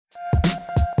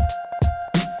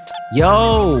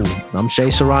Yo, I'm Shay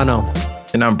Serrano.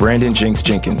 And I'm Brandon Jinx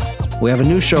Jenkins. We have a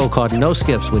new show called No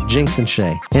Skips with Jinx and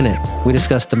Shay. In it, we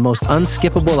discuss the most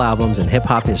unskippable albums in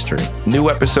hip-hop history. New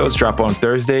episodes drop on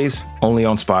Thursdays, only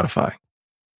on Spotify.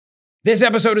 This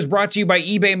episode is brought to you by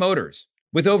eBay Motors.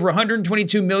 With over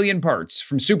 122 million parts,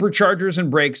 from superchargers and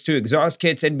brakes to exhaust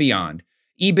kits and beyond,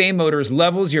 eBay Motors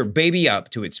levels your baby up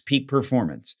to its peak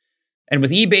performance. And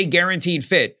with eBay Guaranteed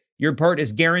Fit, your part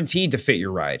is guaranteed to fit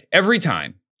your ride every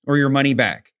time, or your money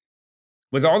back.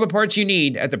 With all the parts you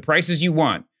need at the prices you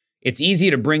want, it's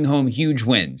easy to bring home huge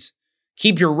wins.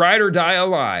 Keep your ride or die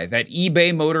alive at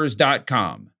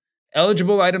ebaymotors.com.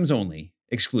 Eligible items only.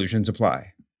 Exclusions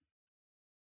apply.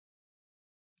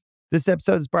 This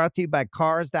episode is brought to you by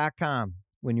Cars.com.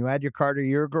 When you add your car to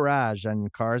your garage on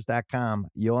Cars.com,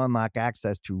 you'll unlock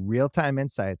access to real-time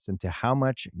insights into how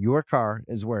much your car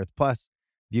is worth. Plus,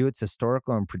 view its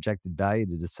historical and projected value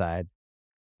to decide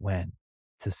when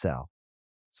to sell.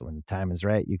 So when the time is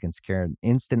right, you can secure an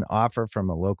instant offer from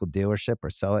a local dealership or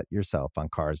sell it yourself on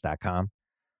Cars.com.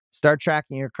 Start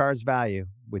tracking your car's value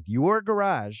with your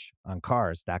garage on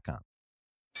Cars.com.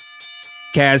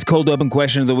 Kaz, cold open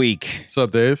question of the week. What's up,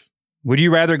 Dave? Would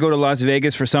you rather go to Las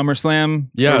Vegas for SummerSlam?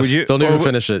 Yes. Don't even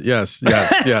finish it. Yes.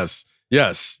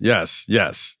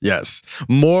 Yes.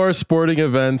 More sporting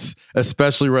events,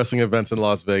 especially wrestling events in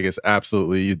Las Vegas.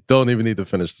 Absolutely. You don't even need to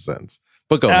finish the sentence.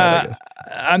 But go ahead, I guess.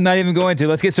 I'm not even going to.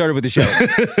 Let's get started with the show.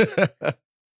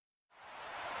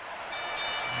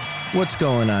 What's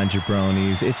going on,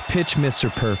 jabronis? It's Pitch Mr.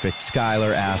 Perfect,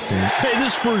 Skylar Aston. Hey,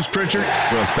 this is Bruce Pritchard.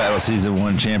 Roast Battle Season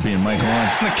 1 champion, Mike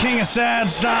Lawrence. The King of Sad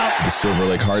Stop. The Silver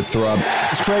Lake Heartthrob.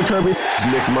 It's Trey Kirby. It's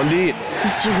Nick Mundy.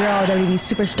 This is your girl, WWE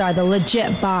superstar, the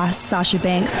legit boss, Sasha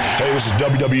Banks. Hey, this is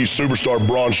WWE superstar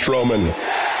Braun Strowman.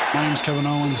 My name's Kevin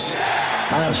Owens.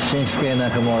 I'm Shinsuke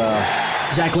Nakamura.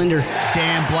 Zach Linder.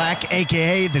 Dan Black,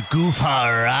 a.k.a. the Goof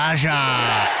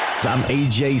Raja. I'm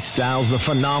AJ Styles, the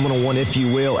phenomenal one, if you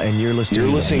will, and you're listening to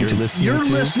And you are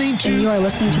listening to the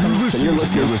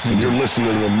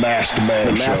Masked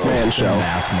Man Show. The Masked Man Show. The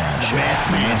Masked Man Show.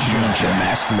 The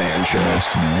Masked Man Show. The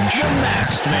Masked Man Show. The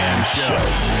Masked Man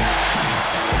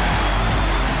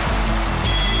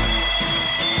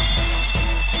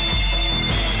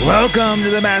Show. Welcome to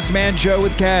the Masked Man Show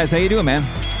with Kaz. How you doing, man?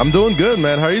 I'm doing good,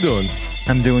 man. How are you doing?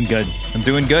 I'm doing good.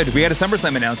 We had a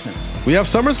SummerSlam announcement. We have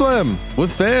SummerSlam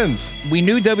with fans. We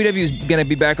knew WWE was going to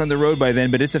be back on the road by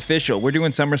then, but it's official. We're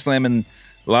doing SummerSlam in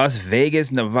Las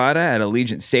Vegas, Nevada at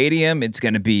Allegiant Stadium. It's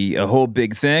going to be a whole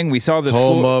big thing. We saw the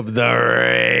home of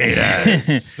the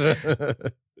Raiders.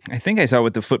 I think I saw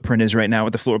what the footprint is right now,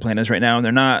 what the floor plan is right now, and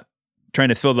they're not trying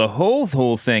to fill the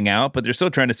whole thing out, but they're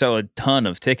still trying to sell a ton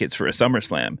of tickets for a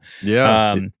SummerSlam.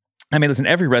 Yeah. I mean, listen,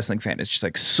 every wrestling fan is just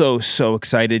like so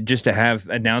excited just to have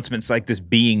announcements like this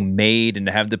being made and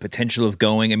to have the potential of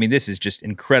going. I mean, this is just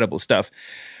incredible stuff.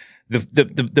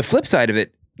 The flip side of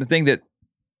it, the thing that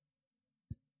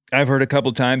I've heard a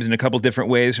couple times in a couple different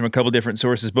ways from a couple different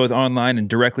sources, both online and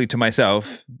directly to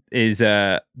myself, is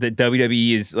that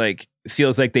WWE is like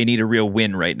feels like they need a real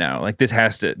win right now. Like this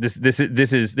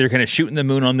is they're kind of shooting the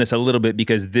moon on this a little bit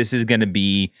because this is going to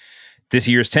be this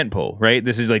year's tentpole, right?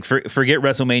 This is like, forget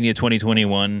WrestleMania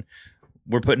 2021.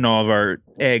 We're putting all of our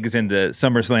eggs in the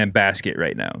SummerSlam basket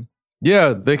right now.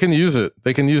 Yeah, they can use it.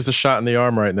 They can use the shot in the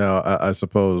arm right now, I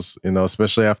suppose,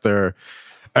 especially after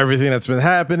everything that's been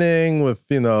happening with,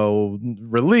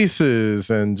 releases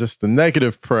and just the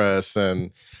negative press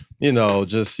and,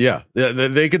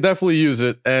 they could definitely use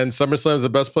it. And SummerSlam is the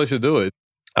best place to do it.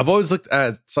 I've always looked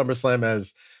at SummerSlam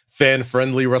as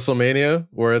fan-friendly WrestleMania,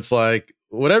 where it's like,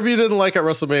 whatever you didn't like at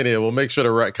WrestleMania, we'll make sure to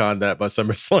retcon that by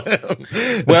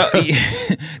SummerSlam. Well,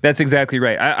 that's exactly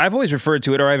right. I've always referred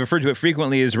to it, or I've referred to it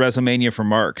frequently as WrestleMania for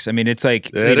marks. I mean, it's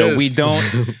like, we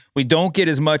don't get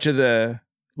as much of the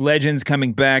legends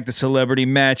coming back, the celebrity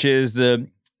matches, the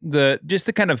just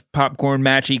the kind of popcorn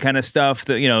matchy kind of stuff,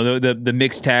 the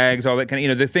mixed tags, all that kind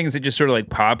of, the things that just sort of like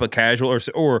pop a casual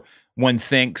or one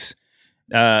thinks.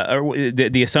 Or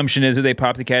the assumption is that they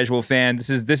pop the casual fan. This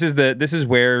is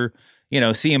where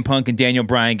CM Punk and Daniel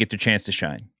Bryan get their chance to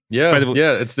shine. Yeah,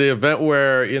 it's the event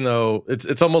where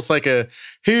it's almost like a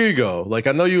here you go. Like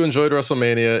I know you enjoyed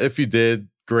WrestleMania. If you did,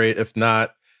 great. If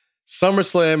not,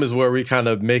 SummerSlam is where we kind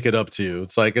of make it up to you.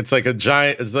 It's like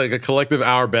a collective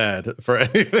our bad for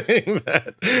anything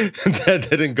that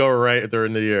didn't go right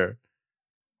during the year.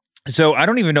 So I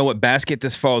don't even know what basket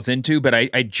this falls into, but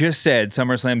I just said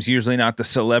SummerSlam's usually not the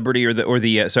celebrity or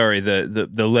the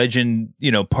legend,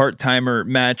 part-timer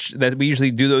match that we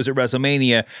usually do those at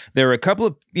WrestleMania. There are a couple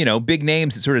of, big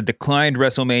names that sort of declined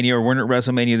WrestleMania or weren't at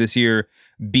WrestleMania this year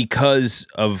because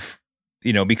of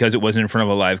because it wasn't in front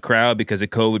of a live crowd, because of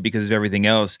COVID, because of everything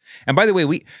else. And by the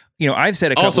way, I've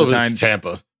said a couple of times. Also,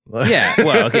 Tampa. Yeah,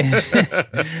 well, okay.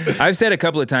 I've said a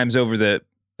couple of times over the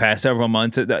past several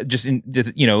months, just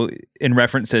in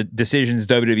reference to decisions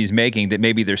WWE's making, that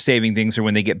maybe they're saving things for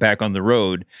when they get back on the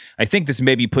road. I think this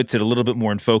maybe puts it a little bit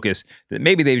more in focus, that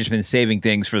maybe they've just been saving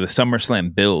things for the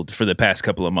SummerSlam build for the past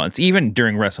couple of months, even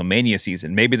during WrestleMania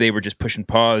season. Maybe they were just pushing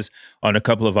pause on a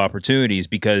couple of opportunities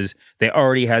because they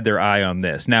already had their eye on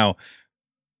this. Now,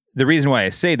 the reason why I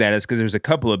say that is because there's a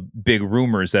couple of big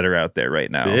rumors that are out there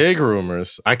right now. Big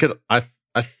rumors. I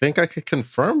think I could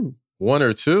confirm one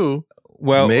or two.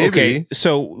 Well, maybe. Okay.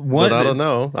 So one, but I don't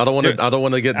know. I don't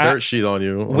want to get dirt sheet on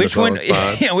you. Which one?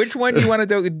 Yeah, which one do you want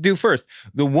to do first?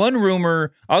 The one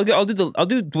rumor. I'll do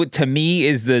what to me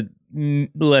is the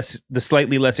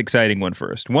slightly less exciting one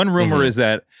first. One rumor is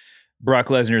that Brock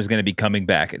Lesnar is going to be coming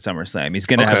back at SummerSlam. He's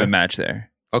going to have a match there.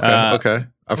 Okay.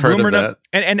 I've heard of that.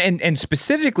 And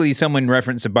specifically, someone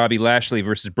referenced a Bobby Lashley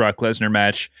versus Brock Lesnar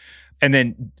match, and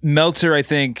then Meltzer, I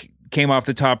think, came off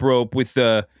the top rope with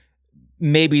the.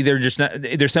 Maybe they're just not.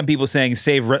 There's some people saying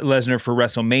save Lesnar for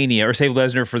WrestleMania, or save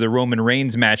Lesnar for the Roman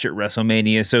Reigns match at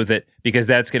WrestleMania, so that because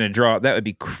that's going to draw. That would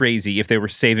be crazy if they were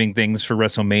saving things for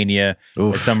WrestleMania at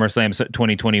SummerSlam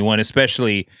 2021,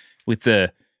 especially with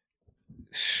the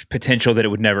potential that it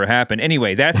would never happen.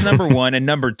 Anyway, that's number one, and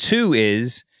number two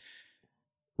is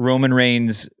Roman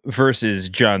Reigns versus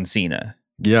John Cena.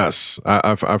 Yes,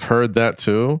 I've heard that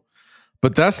too.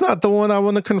 But that's not the one I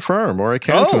want to confirm, or I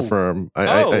can confirm.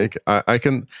 I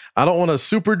can. I don't want to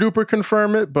super duper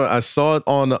confirm it, but I saw it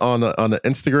on an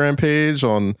Instagram page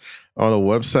on a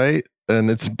website,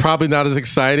 and it's probably not as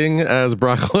exciting as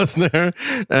Brock Lesnar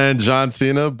and John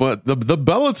Cena. But the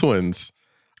Bella Twins,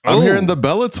 I'm hearing the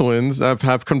Bella Twins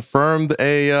have confirmed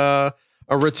a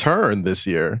return this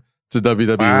year to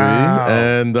WWE,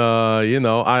 and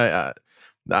I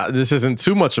this isn't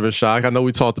too much of a shock. I know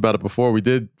we talked about it before. We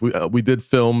did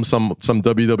film some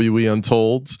WWE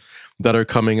Untolds that are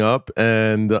coming up,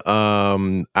 and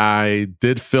I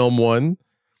did film one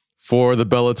for the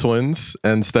Bella Twins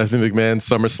and Stephanie McMahon's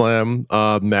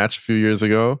SummerSlam match a few years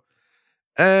ago.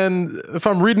 And if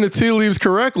I'm reading the tea leaves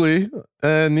correctly,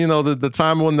 and the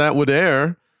time when that would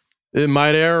air, it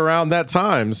might air around that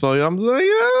time. So I'm like,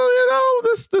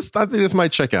 this I think this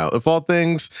might check out, if all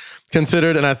things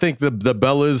considered. And I think the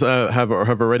Bellas have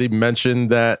already mentioned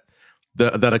that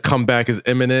a comeback is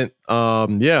imminent. I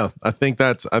think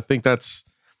that's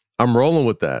I'm rolling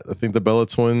with that. I think the Bella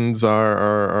Twins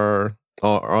are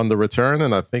on the return,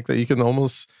 and I think that you can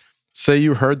almost say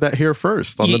you heard that here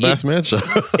first on the Masked Man Show.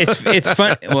 It's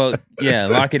fun. Well, yeah,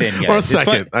 lock it in, guys. Or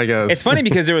second, I guess. It's funny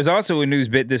because there was also a news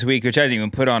bit this week, which I didn't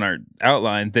even put on our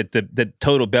outline, that the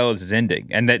Total Bellas is ending.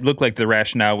 And that looked like the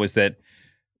rationale was that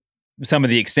some of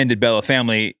the extended Bella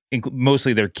family,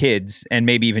 mostly their kids, and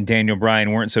maybe even Daniel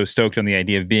Bryan, weren't so stoked on the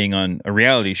idea of being on a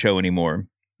reality show anymore.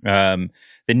 That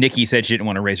Nikki said she didn't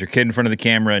want to raise her kid in front of the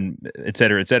camera, and et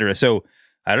cetera, et cetera. So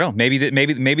I don't know. Maybe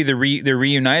they're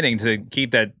reuniting to keep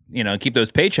that, keep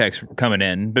those paychecks coming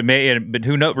in. But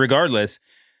who knows? Regardless,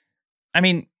 I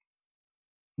mean,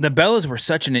 the Bellas were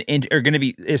going to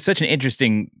be such an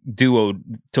interesting duo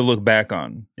to look back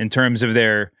on in terms of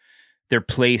their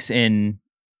place in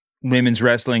women's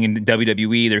wrestling and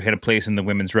WWE. Their kind of place in the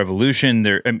women's revolution.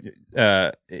 There's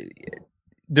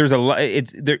a lot.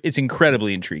 It's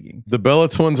incredibly intriguing. The Bella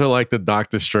Twins are like the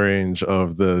Doctor Strange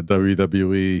of the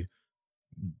WWE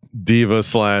diva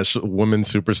 / women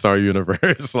superstar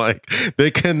universe. Like,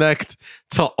 they connect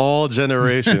to all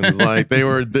generations. Like, they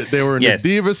were in the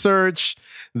diva search.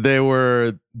 They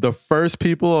were the first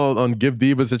people on Give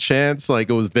Divas a Chance. Like,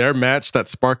 it was their match that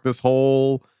sparked this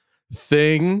whole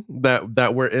thing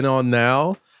that we're in on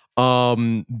now.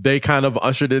 They kind of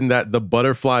ushered in the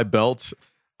butterfly belt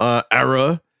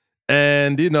era.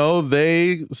 And,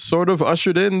 they sort of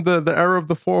ushered in the era of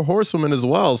the Four Horsewomen as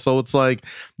well. So it's like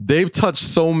they've touched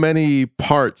so many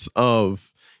parts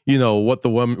of, what the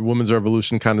women's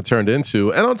revolution kind of turned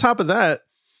into. And on top of that,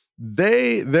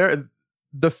 the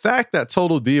fact that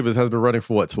Total Divas has been running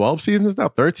for 12 seasons now,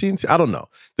 13? I don't know.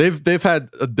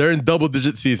 They're in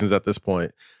double-digit seasons at this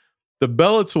point. The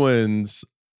Bella Twins,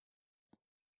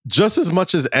 just as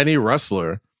much as any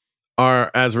wrestler,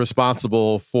 are as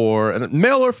responsible for, and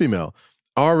male or female,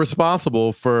 are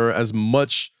responsible for as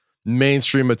much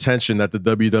mainstream attention that the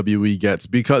WWE gets,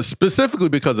 specifically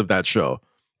because of that show,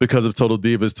 because of Total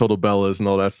Divas, Total Bellas, and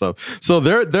all that stuff. So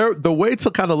they're the way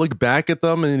to kind of look back at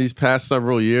them in these past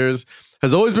several years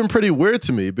has always been pretty weird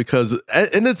to me, because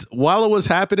while it was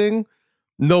happening,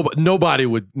 nobody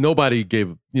would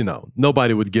give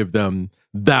them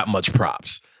that much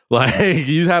props. Like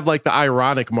you'd have like the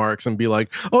ironic marks and be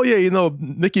like, oh yeah,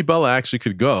 Nikki Bella actually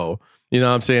could go. You know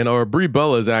what I'm saying? Or Brie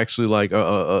Bella is actually like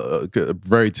a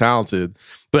very talented.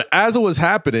 But as it was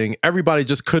happening, everybody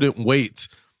just couldn't wait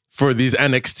for these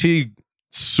NXT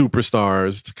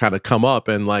superstars to kind of come up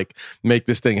and like make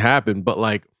this thing happen. But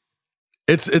like,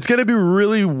 it's going to be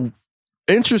really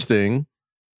interesting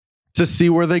to see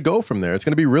where they go from there. It's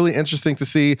going to be really interesting to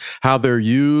see how they're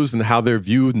used and how they're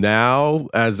viewed now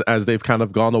as they've kind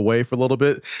of gone away for a little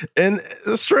bit. And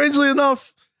strangely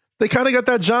enough, they kind of got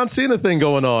that John Cena thing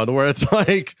going on where it's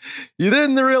like, you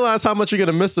didn't realize how much you're going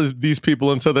to miss these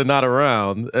people until they're not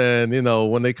around. And,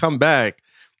 when they come back,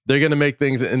 they're going to make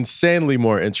things insanely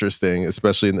more interesting,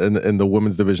 especially in the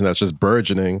women's division that's just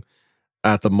burgeoning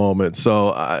at the moment.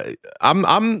 So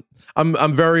I'm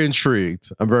very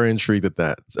intrigued. I'm very intrigued at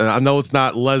that. And I know it's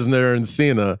not Lesnar and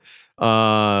Cena,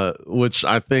 which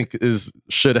I think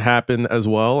should happen as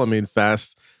well. I mean,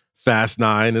 Fast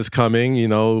 9 is coming.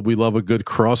 We love a good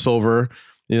crossover.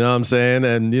 You know what I'm saying?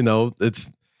 And, it's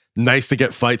nice to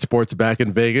get fight sports back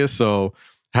in Vegas. So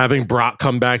having Brock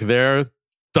come back there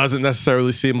doesn't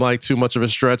necessarily seem like too much of a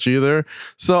stretch either.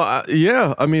 So,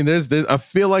 yeah, I mean, I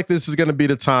feel like this is going to be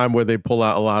the time where they pull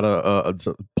out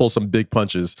pull some big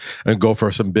punches and go for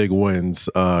some big wins,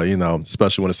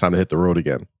 especially when it's time to hit the road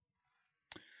again.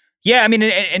 Yeah, I mean,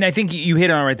 and I think you hit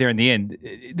on it right there in the end.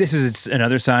 This is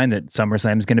another sign that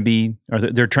SummerSlam is going to be, or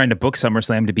they're trying to book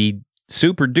SummerSlam to be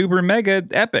super duper mega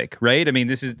epic, right? I mean,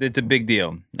 it's a big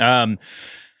deal.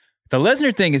 The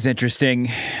Lesnar thing is interesting.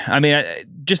 I mean,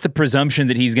 just the presumption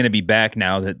that he's going to be back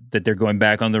now that they're going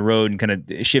back on the road and kind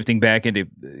of shifting back into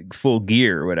full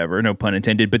gear or whatever. No pun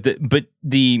intended.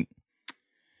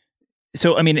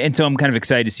 So I'm kind of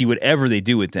excited to see whatever they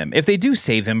do with them. If they do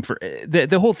save him for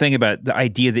the whole thing about the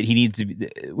idea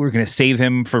that we're going to save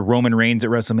him for Roman Reigns at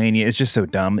WrestleMania is just so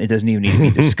dumb. It doesn't even need to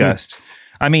be discussed.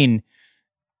 I mean,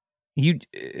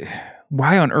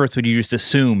 why on earth would you just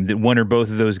assume that one or both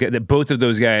of those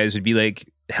guys would be like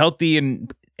healthy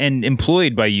and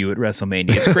employed by you at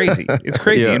WrestleMania? It's crazy. It's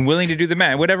crazy and willing to do the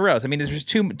match, whatever else. I mean, there's just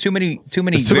too many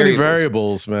many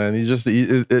variables, man.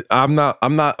 I'm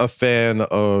not a fan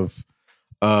of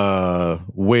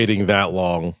waiting that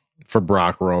long for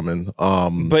Brock Roman.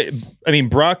 But I mean,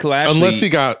 Brock Lashley,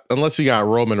 unless you got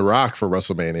Roman Rock for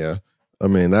WrestleMania. I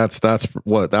mean,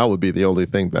 that would be the only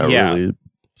thing that really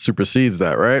supersedes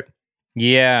that, right?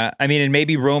 Yeah, I mean, and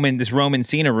maybe this Roman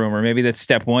Cena rumor, maybe that's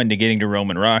step one to getting to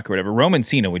Roman Rock or whatever. Roman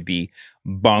Cena would be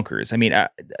bonkers. I mean, I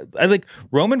like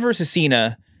Roman versus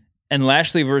Cena and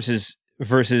Lashley versus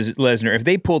Lesnar. If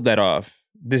they pulled that off,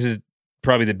 this is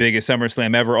probably the biggest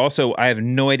SummerSlam ever. Also, I have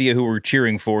no idea who we're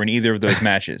cheering for in either of those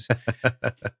matches,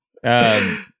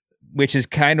 which is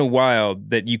kind of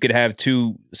wild that you could have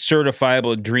two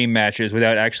certifiable dream matches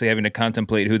without actually having to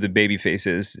contemplate who the babyface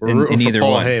is in either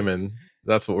Paul one. Heyman.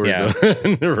 That's what we're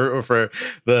doing for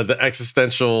the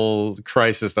existential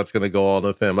crisis that's going to go on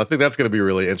with him. I think that's going to be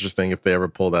really interesting if they ever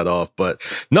pull that off. But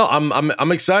no,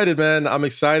 I'm excited, man. I'm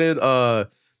excited.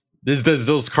 There's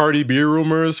those Cardi B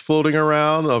rumors floating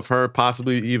around of her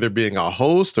possibly either being a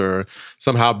host or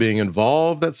somehow being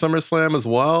involved at SummerSlam as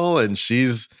well. And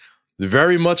she's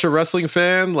very much a wrestling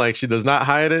fan. Like, she does not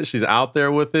hide it. She's out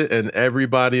there with it. And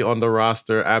everybody on the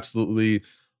roster absolutely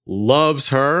loves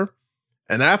her.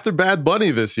 And after Bad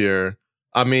Bunny this year,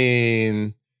 I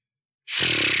mean,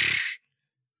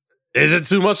 is it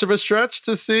too much of a stretch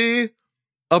to see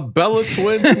a Bella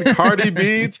Twins and Cardi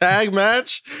B tag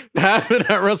match happen at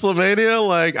WrestleMania?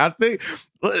 Like, I think,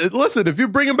 listen, if you're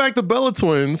bringing back the Bella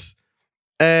Twins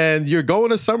and you're going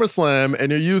to SummerSlam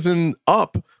and you're using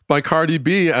Up by Cardi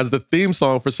B as the theme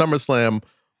song for SummerSlam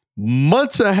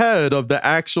months ahead of the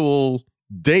actual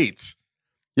date,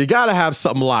 you got to have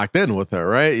something locked in with her,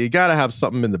 right? You got to have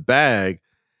something in the bag.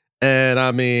 And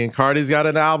I mean, Cardi's got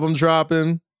an album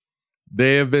dropping.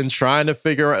 They have been trying to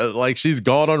figure out, like, she's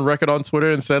gone on record on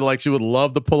Twitter and said, like, she would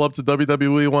love to pull up to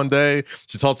WWE one day.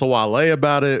 She talked to Wale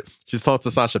about it. She's talked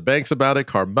to Sasha Banks about it,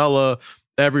 Carmella,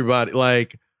 everybody.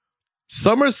 Like,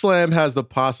 SummerSlam has the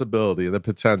possibility, the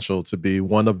potential to be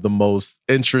one of the most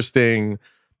interesting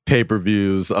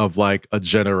pay-per-views of like a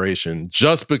generation,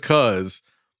 just because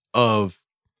of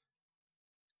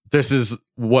this is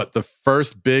what the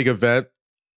first big event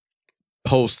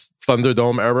post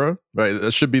Thunderdome era, right?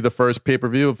 It should be the first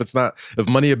pay-per-view. If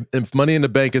Money in the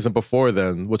Bank isn't before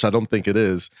then, which I don't think it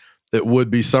is, it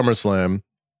would be SummerSlam.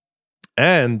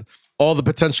 And all the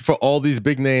potential for all these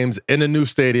big names in a new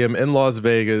stadium in Las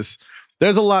Vegas.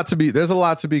 There's a lot to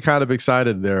be kind of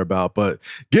excited there about. But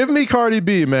give me Cardi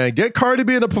B, man. Get Cardi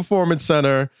B in the Performance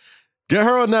Center. Get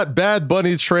her on that Bad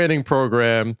Bunny training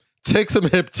program. Take some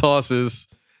hip tosses.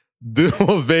 do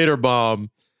a Vader bomb,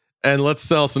 and let's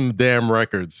sell some damn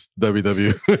records,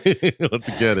 WWE. Let's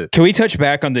get it. Can we touch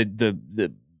back on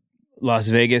the Las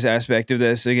Vegas aspect of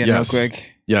this again real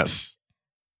quick? Yes.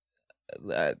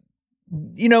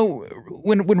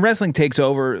 When wrestling takes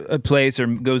over a place or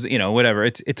goes, whatever,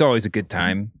 it's always a good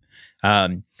time.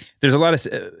 There's a lot of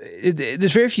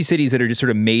there's very few cities that are just sort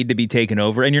of made to be taken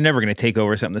over, and you're never going to take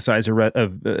over something the size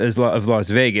of Las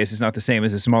Vegas. It's not the same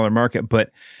as a smaller market, but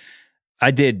I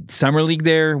did Summer League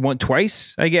there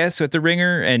twice, I guess, at the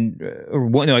Ringer,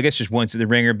 I guess just once at the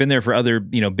Ringer. Been there for other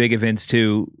big events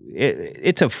too.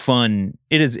 It's a fun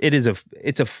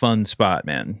spot,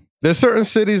 man. There's certain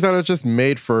cities that are just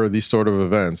made for these sort of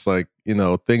events, like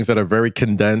things that are very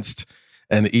condensed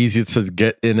and easy to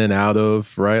get in and out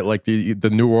of, right? Like the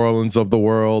New Orleans of the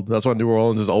world. That's why New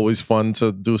Orleans is always fun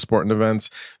to do sporting events.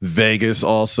 Vegas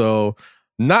also.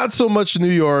 Not so much New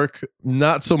York,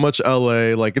 not so much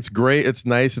LA. Like, it's great, it's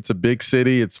nice, it's a big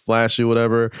city, it's flashy,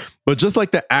 whatever. But just like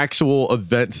the actual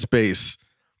event space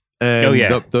and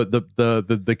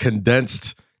the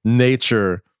condensed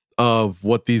nature of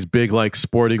what these big like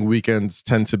sporting weekends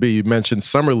tend to be. You mentioned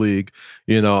Summer League.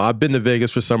 I've been to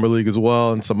Vegas for Summer League as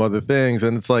well and some other things.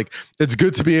 And it's like, it's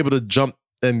good to be able to jump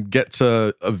and get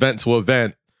to event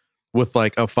with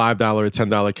like a $5 or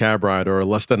 $10 cab ride or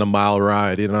less than a mile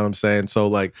ride. You know what I'm saying? So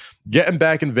like getting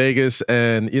back in Vegas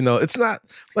and, it's not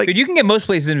like... But you can get most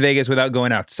places in Vegas without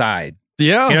going outside.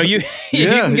 Yeah. You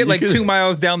can get like 2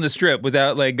 miles down the strip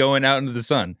without like going out into the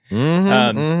sun.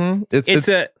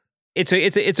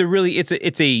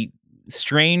 It's a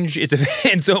strange,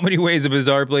 in so many ways a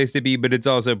bizarre place to be, but it's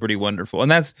also pretty wonderful. And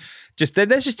that's just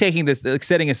taking this, like,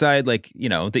 setting aside like,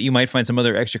 that you might find some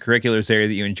other extracurriculars there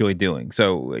that you enjoy doing.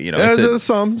 So, there's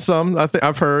some, I think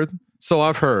I've heard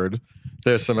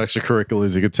there's some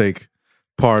extracurriculars you could take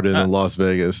part in Las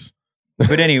Vegas.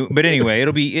 But anyway,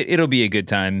 it'll be a good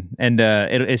time. And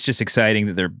it's just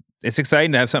exciting that it's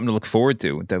exciting to have something to look forward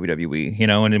to with WWE,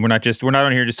 and we're not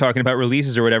on here just talking about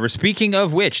releases or whatever. Speaking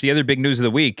of which, the other big news of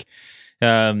the week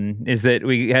is that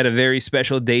we had a very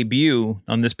special debut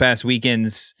on this past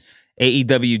weekend's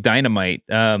AEW Dynamite.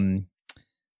 Can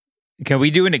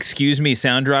we do an excuse me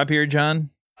sound drop here,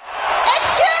 John? Excuse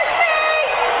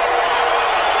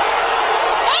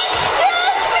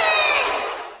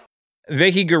me!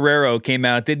 Vicky Guerrero came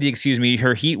out, did the excuse me.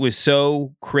 Her heat was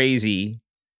so crazy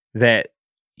that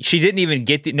she didn't even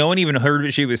no one even heard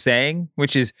what she was saying,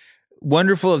 which is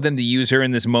wonderful of them to use her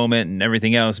in this moment and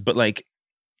everything else. But like,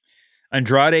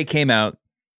 Andrade came out.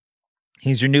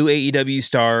 He's your new AEW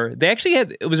star. They actually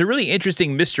it was a really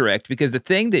interesting misdirect, because the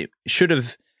thing that should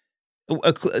have,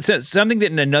 something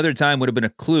that in another time would have been a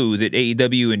clue that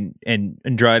AEW and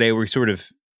Andrade were sort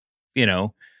of,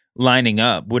 lining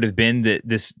up, would have been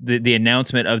the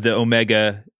announcement of the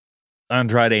Omega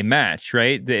Andrade match,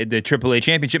 right? The AAA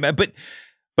championship match.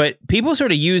 But people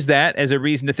sort of use that as a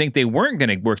reason to think they weren't going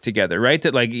to work together, right?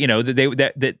 That like,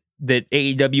 that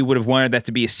AEW would have wanted that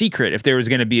to be a secret if there was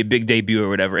going to be a big debut or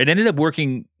whatever. It ended up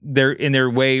working in their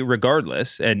way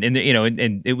regardless, and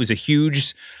it was a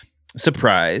huge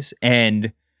surprise,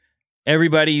 and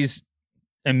everybody's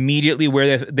immediately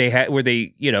where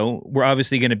they were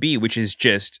obviously going to be, which is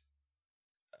just,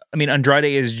 Andrade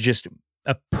is just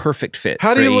a perfect fit.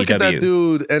 How do you look AEW. at that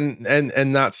dude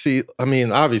and not see?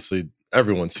 Obviously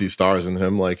everyone sees stars in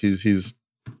him. Like he's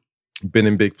been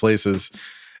in big places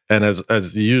and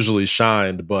has usually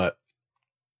shined, but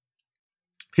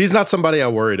he's not somebody I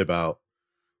worried about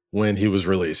when he was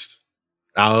released.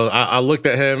 I looked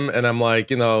at him and I'm like,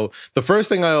 the first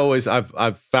thing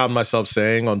I've found myself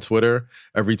saying on Twitter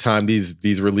every time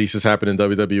these releases happen in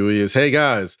WWE is, hey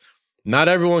guys, not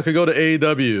everyone could go to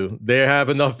AEW. They have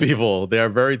enough people. They are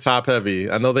very top heavy.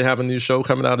 I know they have a new show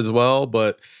coming out as well,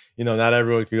 but not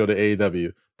everyone can go to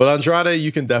AEW. But Andrade,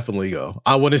 you can definitely go.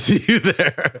 I want to see you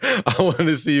there. I want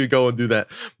to see you go and do that.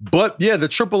 But yeah, the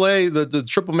AAA, the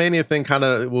Triple Mania thing kind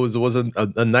of was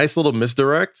a nice little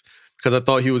misdirect, because I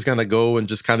thought he was going to go and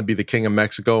just kind of be the king of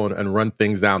Mexico and run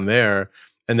things down there.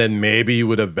 And then maybe you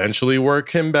would eventually work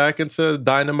him back into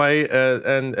Dynamite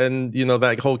and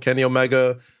that whole Kenny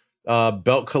Omega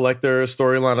belt collector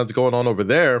storyline that's going on over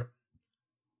there.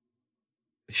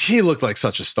 He looked like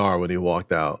such a star when he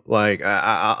walked out. Like,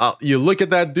 you look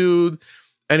at that dude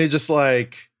and it's just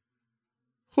like,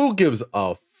 who gives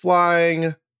a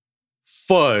flying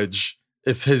fudge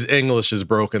if his English is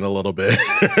broken a little bit,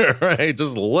 right?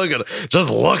 Just look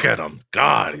at him.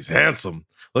 God, he's handsome.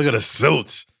 Look at his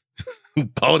suits,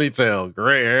 ponytail,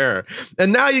 gray hair.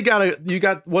 And now you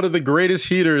got one of the greatest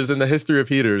heaters in the history of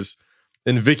heaters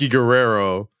in Vicky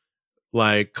Guerrero,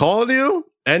 like calling you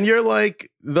and you're like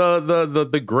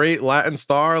the great Latin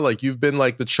star. Like you've been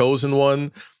like the chosen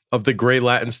one of the great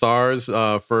Latin stars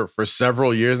for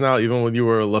several years now. Even when you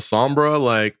were La Sombra,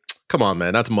 like come on,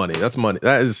 man, that's money. That's money.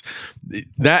 That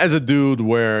is a dude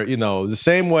where the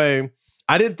same way.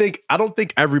 I don't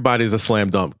think everybody's a slam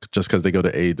dunk just because they go to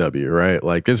AEW, right?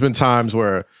 Like there's been times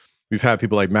where we've had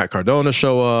people like Matt Cardona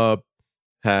show up,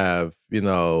 have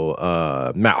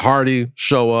Matt Hardy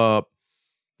show up.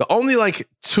 The only like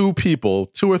two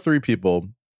or three people,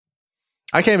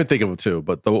 I can't even think of two,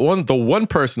 but the one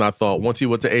person I thought once he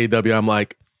went to AEW, I'm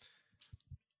like,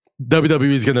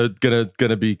 WWE is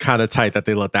gonna be kind of tight that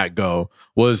they let that go,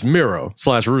 was Miro /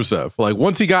 Rusev. Like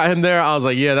once he got him there, I was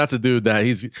like, yeah, that's a dude that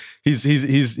he's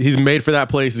made for that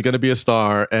place. He's gonna be a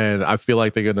star, and I feel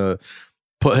like they're gonna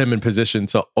put him in position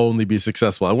to only be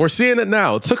successful. And we're seeing it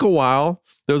now. It took a while.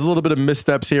 There was a little bit of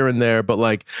missteps here and there, but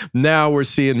like now we're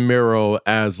seeing Miro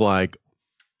as like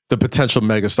the potential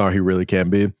megastar he really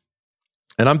can be.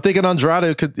 And I'm thinking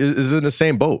Andrade is in the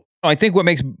same boat. I think what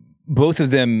makes both of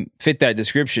them fit that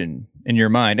description in your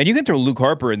mind, and you can throw Luke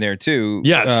Harper in there too.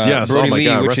 Yes. Brody oh my Lee,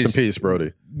 God, rest in peace,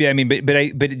 Brody. Yeah, I mean, but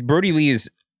Brody Lee is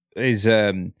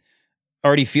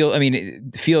already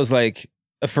it feels like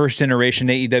a first generation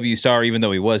AEW star, even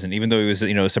though he wasn't, even though he was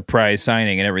a surprise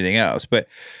signing and everything else. But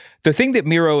the thing that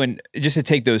Miro and just to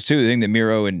take those two, the thing that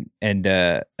Miro and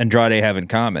Andrade have in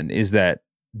common is that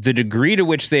the degree to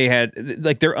which they had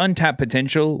like their untapped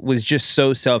potential was just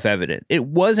so self-evident. It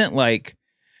wasn't like.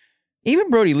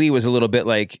 Even Brody Lee was a little bit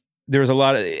like there was a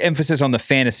lot of emphasis on the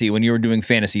fantasy when you were doing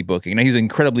fantasy booking. Now he's an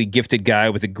incredibly gifted guy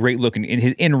with a great look in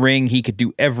his in-ring. He could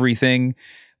do everything.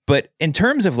 But in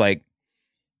terms of like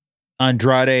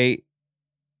Andrade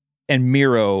and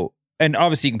Miro, and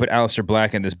obviously you can put Aleister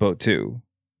Black in this boat too.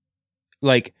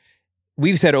 Like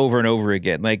we've said over and over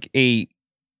again, like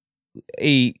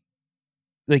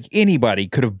like anybody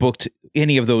could have booked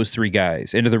any of those three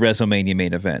guys into the WrestleMania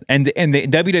main event. And the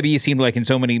WWE seemed like in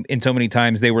so many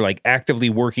times they were like actively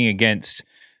working against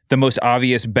the most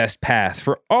obvious best path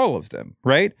for all of them,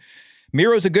 right?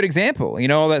 Miro's a good example.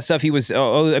 All that stuff he was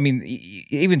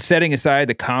even setting aside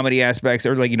the comedy aspects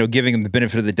or like, giving him the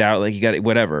benefit of the doubt, like you got it,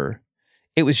 whatever.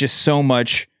 It was just so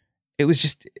much. It was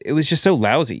just so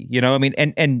lousy,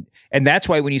 and that's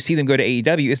why when you see them go to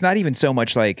AEW, it's not even so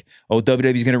much like, oh,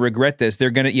 WWE's going to regret this.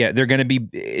 It's going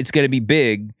to be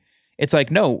big. It's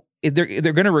like, no, they're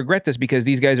going to regret this because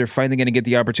these guys are finally going to get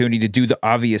the opportunity to do the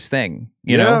obvious thing,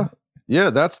 you know?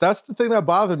 Yeah, that's the thing that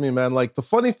bothered me, man. Like the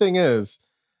funny thing is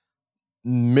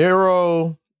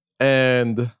Miro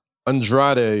and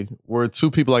Andrade were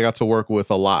two people I got to work with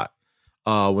a lot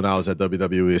when I was at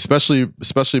WWE,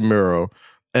 especially Miro.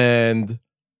 And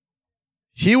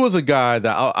he was a guy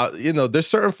that there's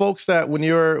certain folks that when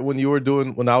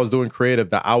I was doing creative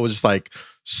that I was just like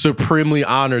supremely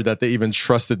honored that they even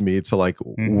trusted me to like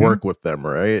work with them,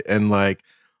 right? And like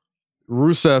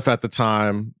Rusev at the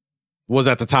time was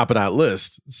at the top of that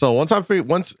list. So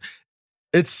once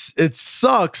it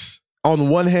sucks on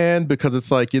one hand because it's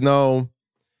like you know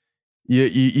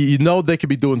they could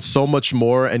be doing so much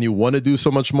more and you want to do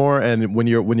so much more, and when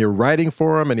you're writing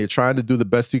for them and you're trying to do the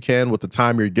best you can with the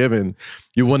time you're given,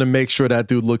 you want to make sure that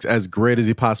dude looks as great as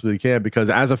he possibly can, because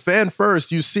as a fan first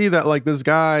you see that like this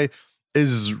guy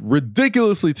is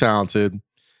ridiculously talented,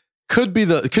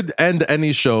 could end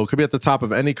any show, could be at the top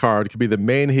of any card, could be the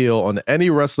main heel on any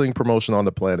wrestling promotion on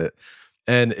the planet,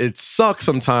 and it sucks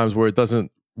sometimes where it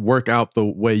doesn't work out the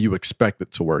way you expect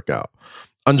it to work out.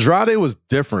 Andrade was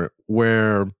different,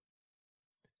 where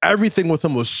everything with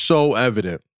him was so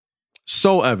evident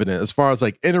as far as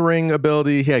like in-ring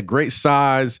ability. He had great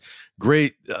size,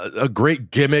 a great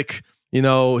gimmick. He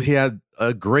had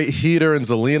a great heater in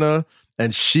Zelina,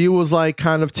 and she was like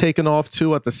kind of taken off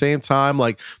too at the same time.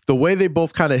 Like the way they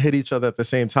both kind of hit each other at the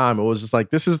same time, it was just like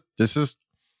this is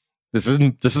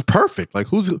perfect. Like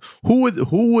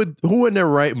who in their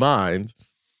right mind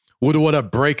would want to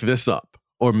break this up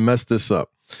or mess this up?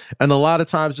 And a lot of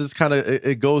times just kind of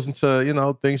it goes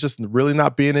into, things just really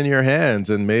not being in your hands,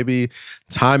 and maybe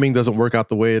timing doesn't work out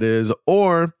the way it is,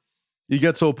 or you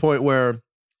get to a point where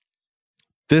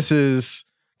this is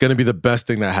going to be the best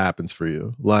thing that happens for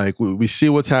you. Like we see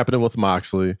what's happening with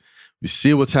Moxley. We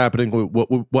see what's happening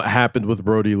with what happened with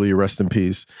Brody Lee, rest in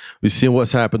peace. We see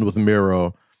what's happened with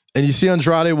Miro. And you see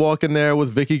Andrade walk in there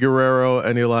with Vicky Guerrero,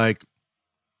 and you're like,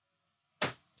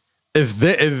 if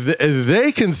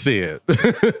they can see it,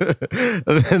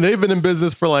 and they've been in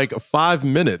business for like 5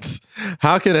 minutes,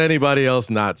 how can anybody else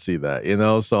not see that?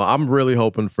 So I'm really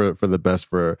hoping for the best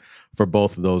for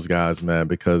both of those guys, man,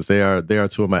 because they are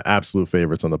two of my absolute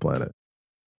favorites on the planet.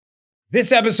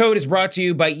 This episode is brought to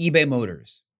you by eBay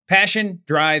Motors. Passion,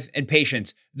 drive, and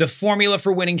patience. The formula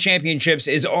for winning championships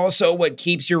is also what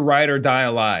keeps your ride or die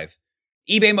alive.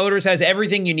 eBay Motors has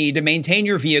everything you need to maintain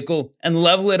your vehicle and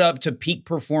level it up to peak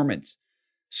performance.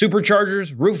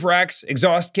 Superchargers, roof racks,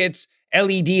 exhaust kits,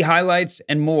 LED highlights,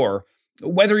 and more.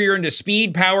 Whether you're into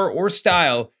speed, power, or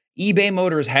style, eBay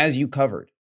Motors has you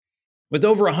covered. With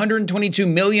over 122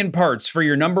 million parts for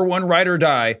your number one ride or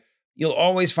die, you'll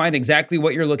always find exactly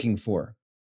what you're looking for.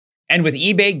 And with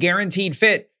eBay Guaranteed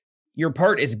Fit, your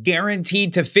part is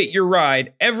guaranteed to fit your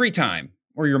ride every time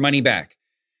or your money back.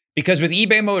 Because with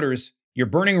eBay Motors, you're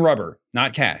burning rubber,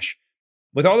 not cash.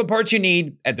 With all the parts you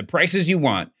need at the prices you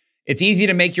want, it's easy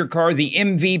to make your car the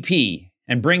MVP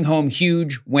and bring home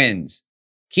huge wins.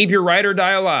 Keep your ride or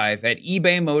die alive at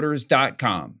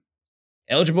ebaymotors.com.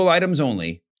 Eligible items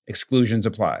only. Exclusions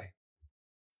apply.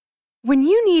 When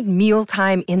you need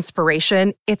mealtime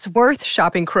inspiration, it's worth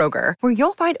shopping Kroger, where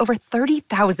you'll find over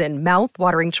 30,000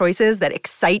 mouth-watering choices that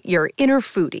excite your inner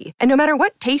foodie. And no matter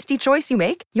what tasty choice you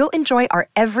make, you'll enjoy our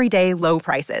everyday low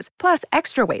prices, plus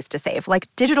extra ways to save, like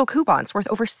digital coupons worth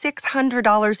over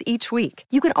 $600 each week.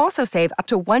 You can also save up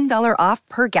to $1 off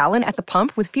per gallon at the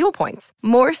pump with fuel points.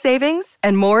 More savings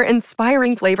and more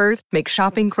inspiring flavors make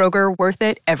shopping Kroger worth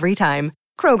it every time.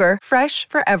 Kroger, fresh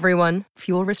for everyone.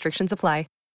 Fuel restrictions apply.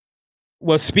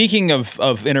 Well, speaking of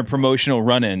interpromotional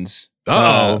run-ins,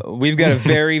 we've got a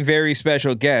very, very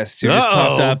special guest who just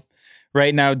popped up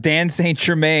right now. Dan St.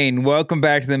 Germain, welcome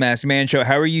back to the Masked Man Show.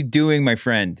 How are you doing, my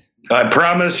friend? I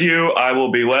promise you I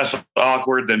will be less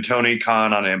awkward than Tony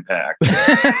Khan on Impact.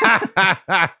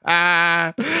 The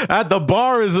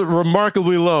bar is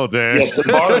remarkably low, Dan. Yes,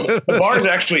 the bar is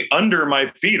actually under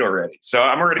my feet already. So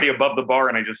I'm already above the bar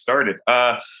and I just started.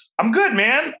 I'm good,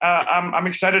 man. I'm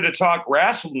excited to talk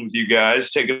wrestling with you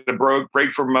guys. Taking a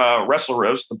break from Wrestle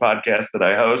Roast, the podcast that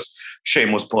I host.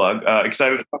 Shameless plug.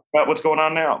 Excited to talk about what's going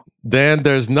on now. Dan,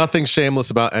 there's nothing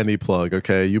shameless about any plug,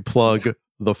 okay? You plug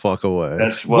the fuck away.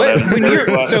 That's what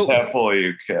so have for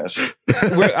you, Cass.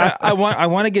 I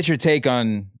want to get your take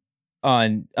on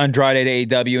Andrade at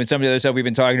AEW and some of the other stuff we've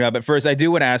been talking about. But first, I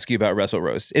do want to ask you about Wrestle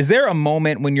Roast. Is there a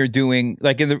moment when you're doing,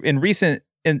 like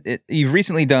you've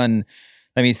recently done,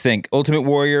 let me think, Ultimate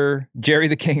Warrior, Jerry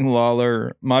the King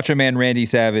Lawler, Macho Man Randy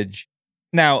Savage.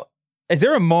 Now, is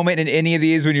there a moment in any of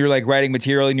these when you're like writing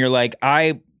material and you're like,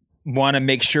 I want to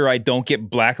make sure I don't get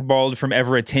blackballed from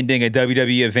ever attending a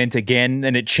WWE event again,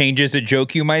 and it changes a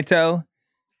joke you might tell?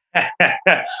 WWE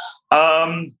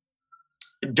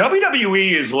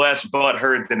is less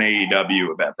butthurt than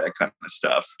AEW about that kind of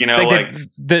stuff. You know, like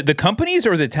the companies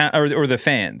or the or the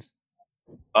fans?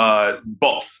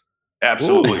 Both.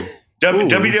 Absolutely.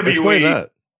 WWE. Explain that.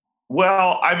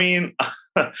 Well, I mean,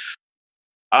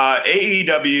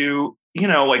 AEW, you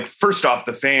know, like first off,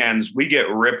 the fans, we get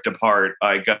ripped apart.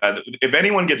 Like, if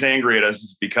anyone gets angry at us,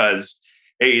 it's because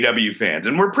AEW fans,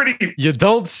 and we're pretty. You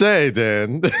don't say,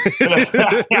 Dan. You don't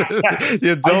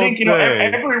I think, you say.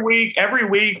 Know, every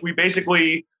week, we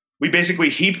basically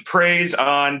heap praise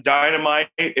on Dynamite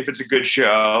if it's a good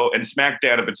show, and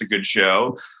SmackDown if it's a good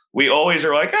show. We always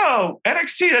are like, oh,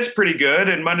 NXT, that's pretty good.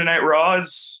 And Monday Night Raw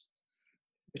it's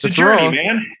a journey, wrong.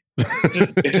 Man.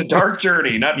 It's a dark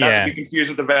journey, not to be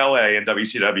confused with the valet in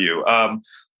WCW.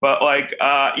 But like,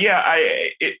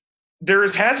 there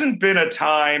hasn't been a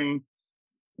time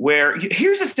where,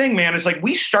 here's the thing, man, it's like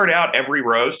we start out every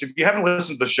roast. If you haven't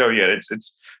listened to the show yet,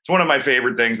 it's one of my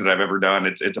favorite things that I've ever done.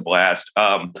 It's a blast.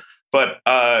 But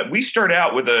we start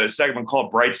out with a segment called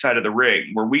Bright Side of the Ring,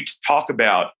 where we talk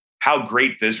about how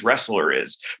great this wrestler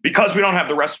is. Because we don't have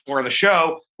the wrestler on the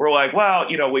show, we're like, well,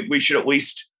 you know, we should at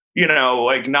least, you know,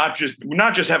 like not just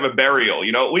have a burial,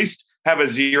 you know, at least have a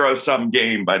zero-sum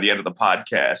game by the end of the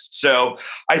podcast. So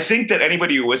I think that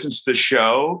anybody who listens to the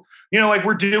show, you know, like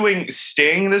we're doing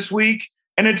Sting this week,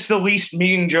 and it's the least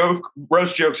mean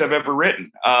roast jokes I've ever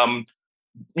written.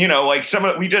 You know, like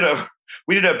we did a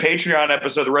Patreon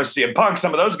episode, the roast of CM Punk.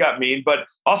 Some of those got mean, but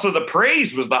also the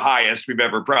praise was the highest we've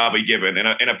ever probably given in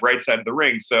a Bright Side of the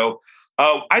Ring. So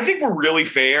I think we're really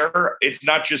fair. It's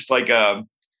not just like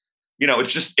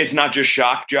it's not just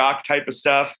shock jock type of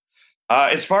stuff.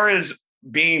 As far as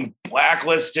being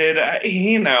blacklisted,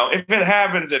 you know, if it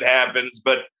happens, it happens.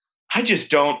 But I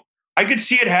just don't. I could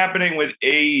see it happening with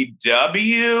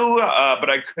AEW, but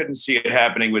I couldn't see it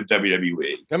happening with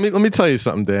WWE. I mean, let me tell you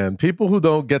something, Dan. People who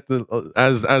don't get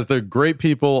as the great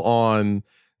people on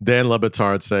Dan Le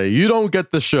Batard say, you don't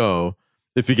get the show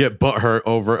if you get butthurt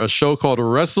over a show called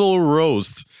Wrestle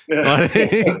Roast.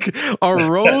 Like,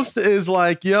 our roast is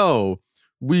like, yo,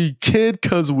 we kid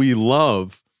because we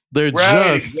love. They're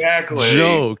just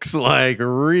jokes. Like,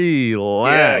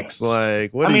 relax. Yes.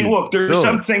 Like, what I mean, you look, there's doing?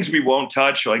 some things we won't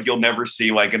touch. Like, you'll never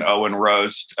see like an Owen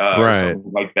roast or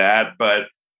something like that. But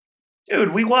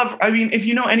dude, we love, I mean, if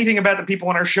you know anything about the people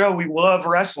on our show, we love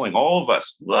wrestling. All of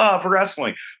us love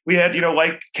wrestling. We had,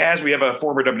 like Kaz, we have a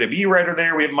former WWE writer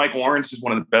there. We have Mike Lawrence, who's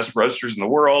one of the best roasters in the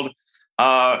world.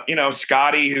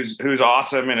 Scotty, who's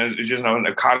awesome and is just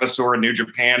a connoisseur in New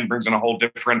Japan, brings in a whole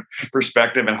different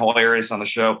perspective and hilarious on the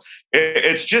show.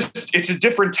 It's a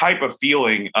different type of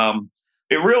feeling.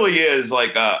 It really is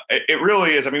like, it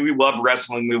really is. I mean, we love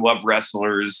wrestling. We love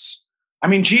wrestlers. I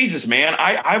mean, Jesus, man,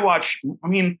 I watch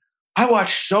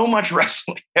so much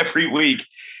wrestling every week.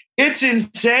 It's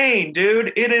insane,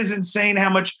 dude. It is insane how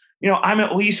much, I'm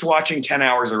at least watching 10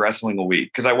 hours of wrestling a week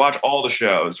because I watch all the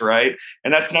shows, right?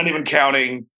 And that's not even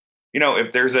counting,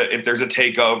 if there's a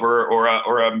takeover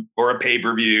or a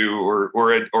pay-per-view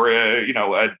or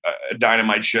a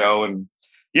Dynamite show. And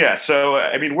yeah, so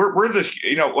I mean, we're this,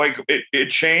 it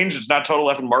changed. It's not total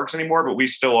effing marks anymore, but we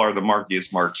still are the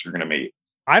markiest marks you're going to meet.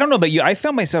 I don't know about you. I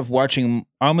found myself I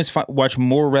almost watch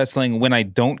more wrestling when I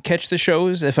don't catch the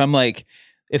shows. If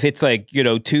it's like,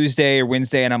 Tuesday or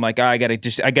Wednesday and I'm like, I gotta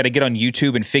get on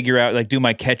YouTube and figure out, like, do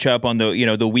my catch up on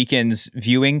the, the weekend's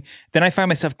viewing, then I find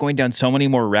myself going down so many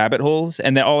more rabbit holes.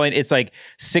 And then it's like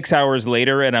 6 hours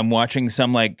later and I'm watching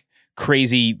some like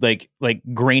crazy, like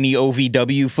grainy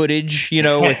OVW footage,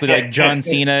 with like John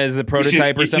Cena as the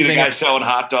prototype or something. You see the guy selling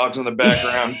hot dogs in the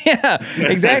background. Yeah,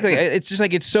 exactly. It's just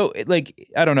like, it's so like,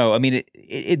 I don't know. I mean,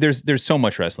 there's so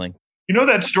much wrestling. You know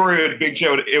that story at Big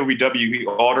Show at OVW? He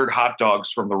ordered hot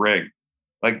dogs from the ring.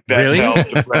 Like, that's really? How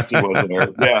depressed he was in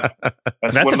there. Yeah,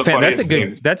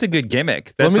 that's a good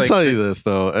gimmick. Let me tell you this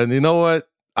though, and you know what?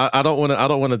 I don't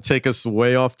want to take us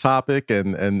way off topic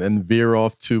and veer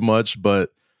off too much,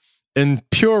 but in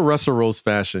pure Russell Rose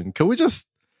fashion, can we just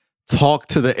talk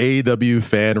to the AEW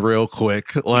fan real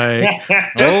quick, like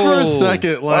just for a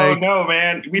second? Like, no,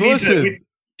 man, we need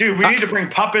to bring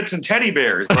puppets and teddy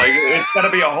bears. Like, it's got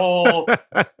to be a whole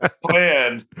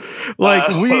plan. Like,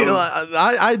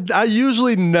 I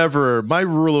usually never. My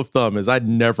rule of thumb is I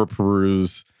never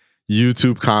peruse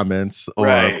YouTube comments or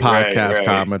podcast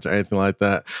comments or anything like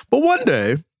that. But one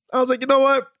day I was like, you know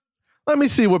what? Let me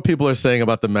see what people are saying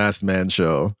about the Masked Man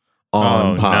show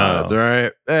on Pods,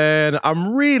 right? And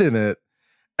I'm reading it,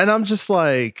 and I'm just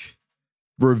like,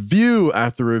 review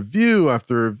after review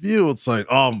after review. It's like,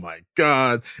 oh my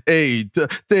God, they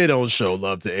don't show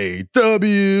love to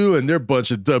AEW, and they're a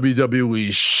bunch of WWE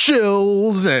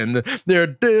shills, and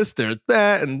they're this, they're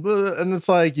that, and it's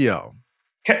like, yo.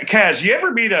 Kaz, you ever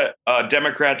meet a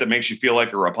Democrat that makes you feel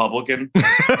like a Republican?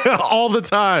 All the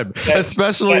time,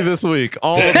 especially this week.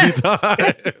 All the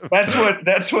time.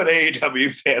 That's what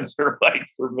AEW fans are like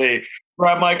for me.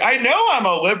 Where I'm like, I know I'm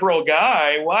a liberal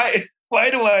guy. Why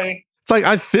do I? It's like,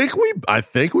 I think we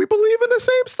believe in the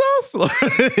same stuff.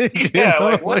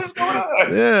 Like, what is going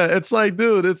on? Yeah, it's like,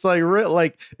 dude, it's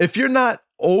like if you're not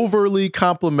overly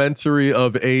complimentary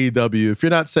of AEW, if you're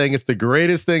not saying it's the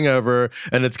greatest thing ever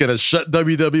and it's gonna shut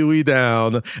WWE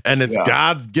down and it's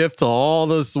God's gift to all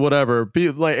this whatever,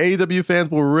 people like AEW fans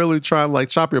will really try and like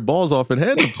chop your balls off and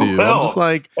hand it to you. I'm just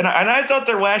like, and I thought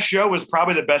their last show was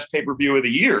probably the best pay-per-view of the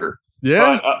year.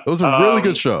 Yeah, it was a really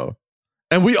good show.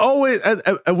 And we always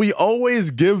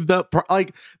give the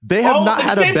like they have not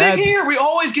had a bad here. We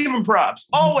always give them props.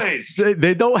 Always.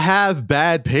 They don't have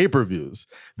bad pay-per-views.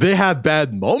 They have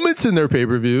bad moments in their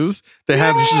pay-per-views. They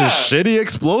have shitty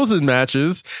explosion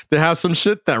matches. They have some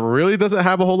shit that really doesn't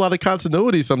have a whole lot of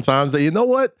continuity sometimes. That, you know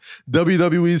what,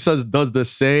 WWE does the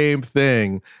same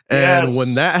thing. And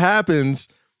when that happens,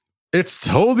 it's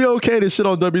totally okay to shit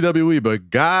on WWE, but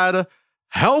God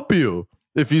help you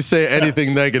if you say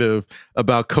anything negative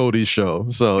about Cody's show.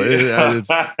 So it's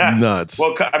nuts.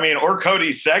 Well, I mean, or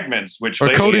Cody's segments,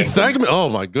 Oh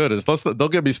my goodness.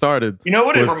 Don't get me started. You know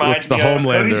what it reminds me of?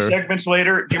 Homelander. Cody's segments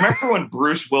later. Do you remember when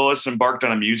Bruce Willis embarked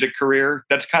on a music career?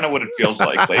 That's kind of what it feels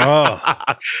like.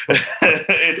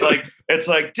 It's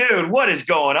like, dude, what is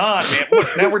going on, man?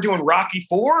 Now we're doing Rocky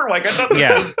IV? Like, I thought this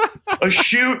was a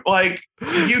shoot like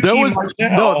there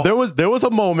was a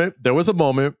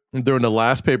moment during the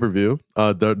last pay-per-view,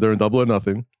 during Double or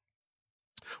Nothing,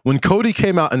 when Cody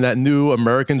came out in that new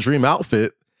American Dream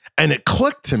outfit, and it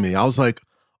clicked to me. I was like,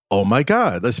 oh my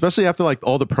God, especially after like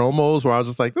all the promos where I was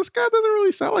just like, this guy doesn't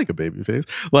really sound like a babyface.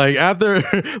 Like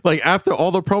after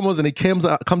all the promos and he comes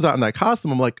out in that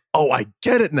costume, I'm like, oh, I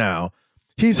get it now.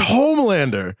 He's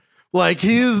Homelander. Like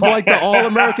he's like the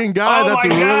all-American guy. Oh that's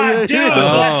my really God, a dude, heel.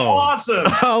 that's awesome.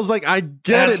 I was like, I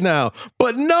get it now.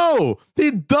 But no,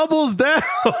 he doubles down.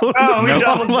 Oh, he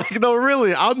doubles. I'm like, no,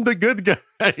 really, I'm the good guy.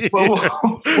 Well,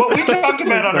 what we talked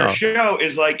about on our show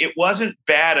is like it wasn't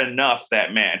bad enough,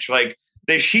 that match. Like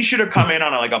he should have come in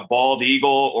on like a bald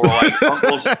eagle or like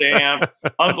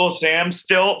Uncle Sam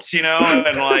stilts, you know,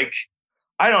 and like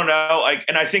I don't know, like,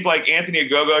 and I think like Anthony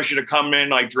Ogogo should have come in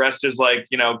like dressed as like,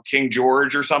 you know, King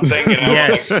George or something, you know,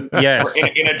 yes, yes,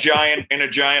 in a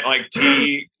giant like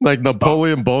tee, like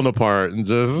Napoleon Bonaparte, and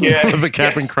just the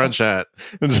Captain Crunch hat,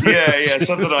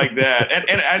 something like that.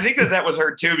 And I think that was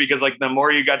her too, because like the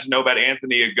more you got to know about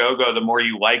Anthony Ogogo, the more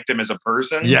you liked him as a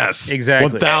person. Yes,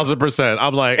 exactly, 1000%.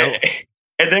 I'm like.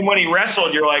 And then when he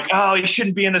wrestled, you're like, oh, he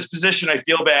shouldn't be in this position. I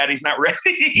feel bad. He's not ready.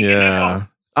 Yeah. You know?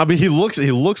 I mean, he looks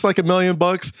like $1 million.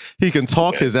 He can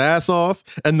talk his ass off.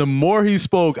 And the more he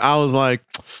spoke, I was like,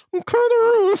 I'm kind of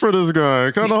rooting for this guy.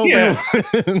 Kind of hope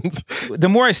he wins. The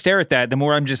more I stare at that, the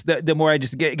more I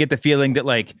just get the feeling that,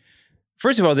 like,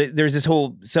 first of all, there's this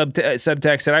whole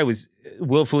subtext that I was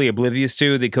willfully oblivious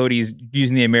to, that Cody's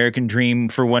using the American dream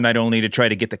for one night only to try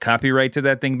to get the copyright to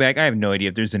that thing back. I have no idea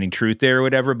if there's any truth there or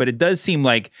whatever, but it does seem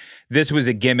like this was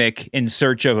a gimmick in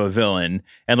search of a villain.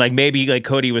 And like maybe like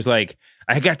Cody was like,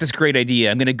 I got this great idea.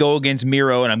 I'm going to go against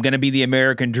Miro and I'm going to be the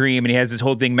American dream. And he has this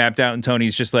whole thing mapped out. And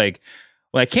Tony's just like,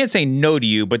 well, I can't say no to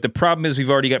you, but the problem is we've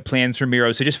already got plans for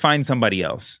Miro. So just find somebody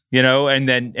else, you know,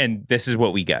 and this is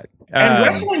what we got. And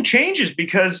wrestling changes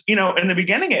because, you know, in the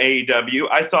beginning of AEW,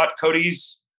 I thought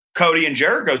Cody and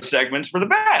Jericho segments were the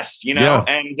best, you know,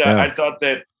 I thought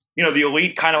that, you know, the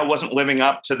Elite kind of wasn't living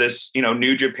up to this, you know,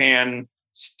 New Japan,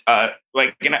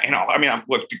 like, you know, I mean,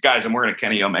 look, guys, I'm wearing a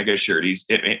Kenny Omega shirt. He's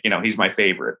my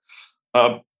favorite.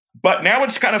 But now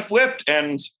it's kind of flipped,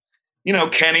 and, you know,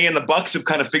 Kenny and the Bucks have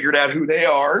kind of figured out who they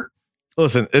are.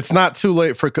 Listen, it's not too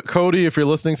late for Cody. If you're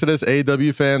listening to this,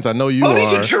 AEW fans, I know you are.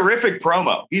 He's a terrific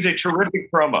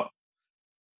promo.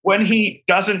 When he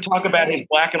doesn't talk about his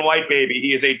black and white baby,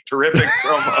 he is a terrific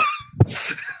promo.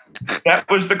 That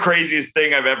was the craziest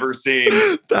thing I've ever seen.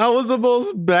 That was the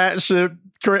most batshit.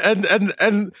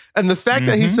 And the fact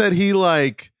that he said he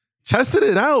like tested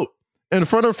it out in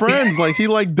front of friends, like he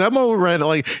like demo ran it,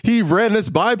 like he ran this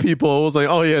by people. It was like,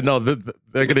 oh yeah, no, they're gonna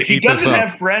eat this up. He doesn't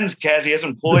have friends, Kaz. He has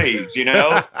employees. You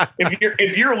know,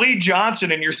 if you're Lee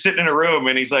Johnson and you're sitting in a room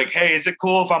and he's like, hey, is it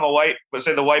cool if I'm a white, let's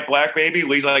say the white black baby?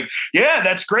 Lee's like, yeah,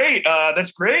 that's great.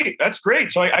 That's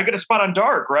great. So I get a spot on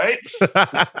Dark, right?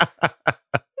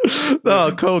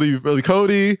 No, Cody,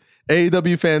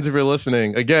 AEW fans, if you're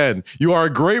listening, again, you are a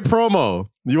great promo.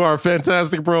 You are a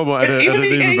fantastic promo. And even the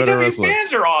AEW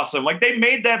fans are awesome. Like, they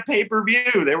made that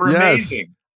pay-per-view. They were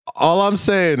amazing. All I'm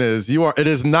saying is it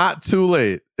is not too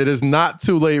late. It is not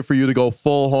too late for you to go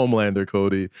full Homelander,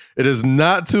 Cody. It is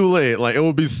not too late. Like, it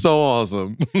would be so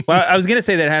awesome. Well, I was going to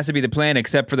say that has to be the plan,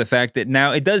 except for the fact that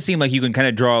now it does seem like you can kind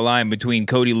of draw a line between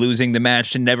Cody losing the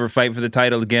match to never fight for the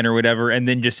title again or whatever, and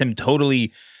then just him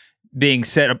totally being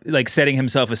set up, like setting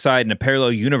himself aside in a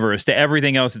parallel universe to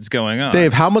everything else that's going on.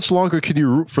 Dave, how much longer can you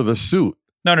root for the suit?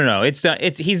 No. It's done.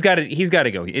 He's got to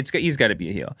go. He's got to be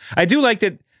a heel. I do like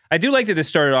that this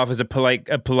started off as a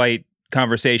polite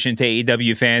conversation to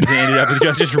AEW fans and ended up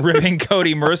with just ripping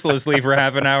Cody mercilessly for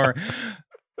half an hour.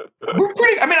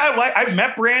 I've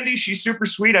met Brandy. She's super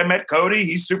sweet. I met Cody.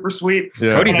 He's super sweet.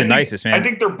 Yeah. Cody's the nicest, man. I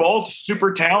think they're both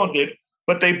super talented,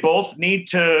 but they both need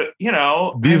to, you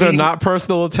know. These are not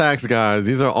personal attacks, guys.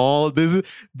 These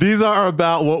are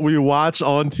about what we watch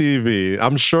on TV.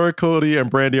 I'm sure Cody and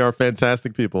Brandy are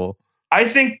fantastic people. I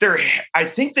think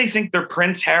they think they're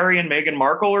Prince Harry and Meghan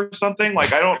Markle or something.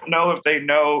 Like, I don't know if they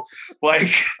know,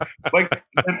 like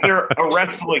that they're a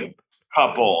wrestling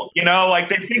couple, you know, like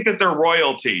they think that they're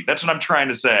royalty. That's what I'm trying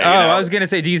to say. Oh, you know? I was going to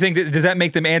say, do you think does that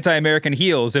make them anti-American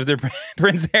heels if they're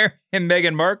Prince Harry and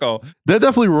Meghan Markle? They're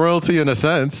definitely royalty in a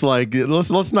sense. Like,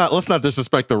 let's not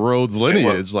disrespect the Rhodes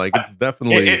lineage. Like, it's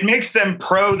definitely it makes them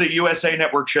pro the USA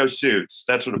Network show Suits.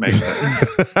 That's what it makes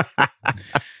them.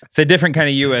 It's a different kind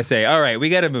of USA. All right, we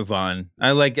got to move on.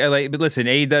 I like. But listen,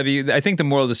 AEW. I think the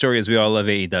moral of the story is we all love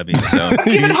AEW. So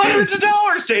even hundreds of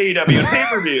dollars to AEW and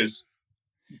pay-per-views.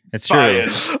 It's true.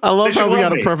 I love how we got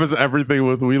to preface everything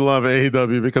with "we love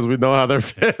AEW" because we know how their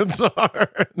fans are.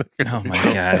 Oh my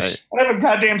gosh! I have a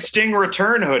goddamn Sting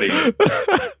return hoodie.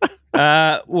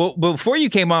 Well, before you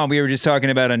came on, we were just talking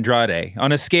about Andrade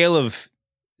on a scale of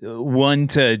 1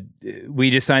 to we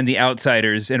just signed the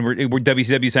Outsiders, and we're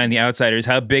WCW signed the Outsiders.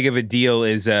 How big of a deal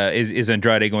is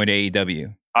Andrade going to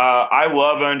AEW? I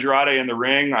love Andrade in the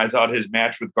ring. I thought his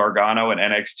match with Gargano in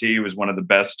NXT was one of the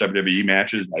best WWE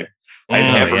matches I've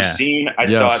ever seen. I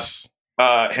thought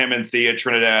him and Thea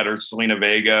Trinidad or Selena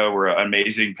Vega were an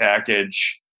amazing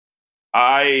package.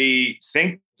 I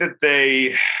think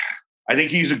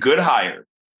he's a good hire.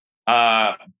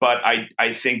 But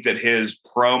I think that his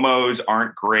promos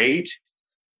aren't great.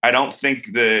 I don't think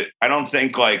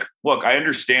like, look, I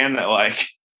understand that, like,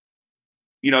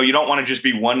 you don't want to just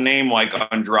be one name like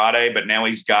Andrade, but now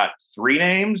he's got three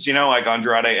names, like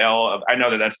Andrade L. I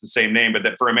know that that's the same name, but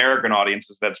that for American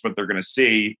audiences, that's what they're going to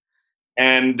see.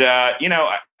 And,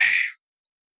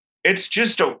 it's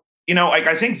just, like,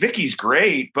 I think Vicky's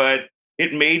great, but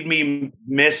it made me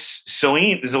miss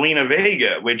Zelina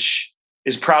Vega, which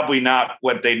is probably not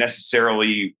what they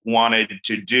necessarily wanted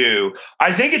to do.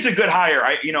 I think it's a good hire.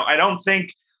 I don't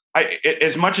think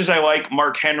as much as I like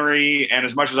Mark Henry and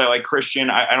as much as I like Christian,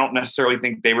 I don't necessarily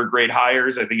think they were great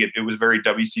hires. I think it was very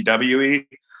WCW-y,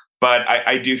 but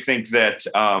I do think that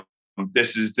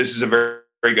this is a very,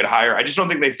 very good hire. I just don't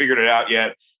think they figured it out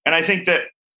yet. And I think that,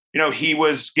 he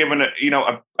was given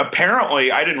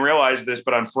apparently, I didn't realize this,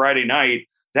 but on Friday night,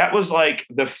 that was like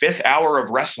the 5th hour of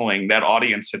wrestling that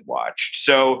audience had watched.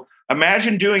 So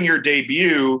imagine doing your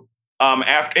debut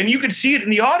after, and you could see it in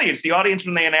the audience. The audience,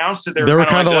 when they announced it, they were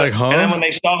kind of like, huh? And then when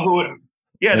they saw who it,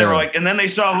 they were like, and then they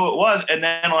saw who it was, and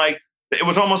then like it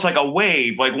was almost like a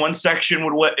wave. Like one section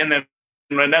would and then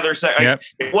another section. Yep.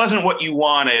 It wasn't what you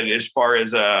wanted as far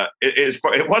as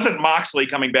it wasn't Moxley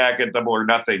coming back at Double or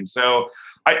Nothing. So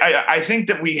I think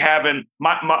that we haven't.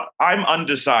 I'm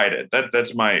undecided.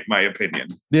 That's my opinion.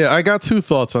 Yeah, I got two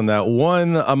thoughts on that.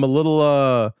 One, I'm a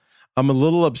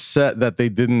little upset that they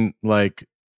didn't like,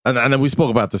 and we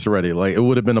spoke about this already. Like, it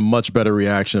would have been a much better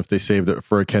reaction if they saved it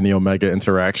for a Kenny Omega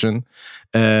interaction.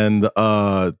 And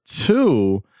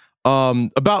two,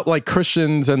 about like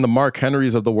Christians and the Mark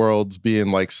Henrys of the world being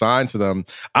like signed to them.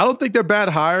 I don't think they're bad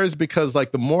hires, because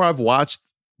like the more I've watched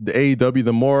the AEW,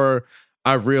 the more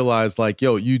I've realized, like,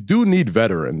 yo, you do need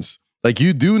veterans. Like,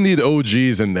 you do need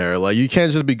OGs in there. Like, you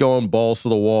can't just be going balls to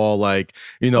the wall. Like,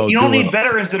 you don't need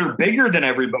veterans that are bigger than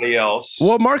everybody else.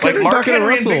 Well, Mark Henry's not going to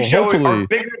wrestle. Hopefully, are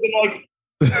bigger than like.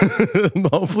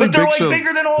 Hopefully, but they're like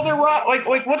bigger than all their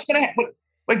like what's going to happen?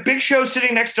 Like Big Show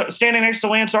standing next to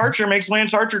Lance Archer makes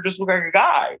Lance Archer just look like a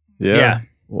guy. Yeah.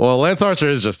 Well, Lance Archer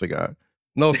is just a guy.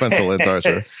 No offense to Lance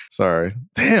Archer. Sorry.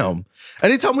 Damn.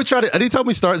 Anytime we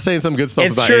start saying some good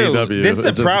stuff about AEW, this is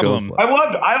a problem. I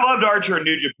loved Archer in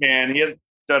New Japan. He hasn't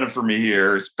done it for me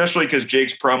here, especially because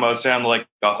Jake's promo sounded like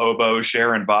a hobo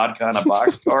sharing vodka on a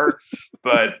boxcar.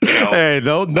 But hey,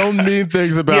 no mean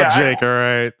things about Jake. All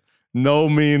right, no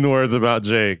mean words about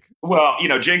Jake. Well,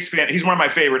 Jake's fan. He's one of my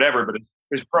favorite ever, but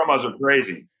his promos are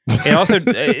crazy. And also,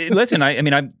 listen, I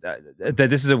mean, that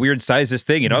this is a weird sizes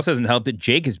thing. It also doesn't help that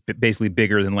Jake is basically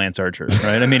bigger than Lance Archer,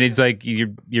 right? I mean, it's like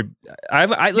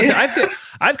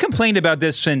I've complained about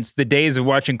this since the days of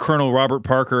watching Colonel Robert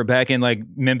Parker back in like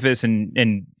Memphis and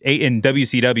in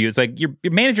WCW. It's like your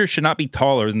manager should not be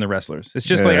taller than the wrestlers. It's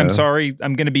just like, I'm sorry,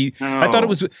 I'm going to be. No. I thought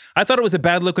it was a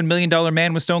bad looking $1 million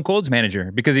man was Stone Cold's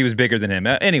manager because he was bigger than him.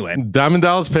 Anyway, Diamond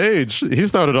Dallas Page, he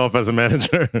started off as a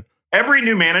manager. Every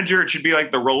new manager, it should be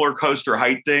like the roller coaster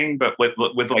height thing, but with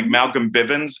like Malcolm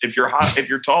Bivens. If you're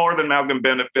taller than Malcolm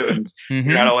Bivens, you're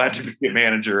not allowed to be a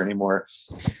manager anymore.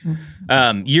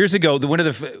 Years ago, one of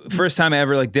the first time I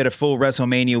ever like did a full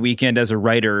WrestleMania weekend as a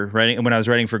writer, when I was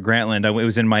writing for Grantland, it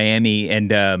was in Miami,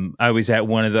 and I was at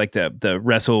one of the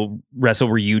Wrestle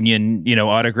Reunion,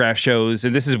 autograph shows.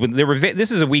 And this is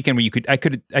a weekend where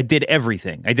I did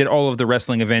everything. I did all of the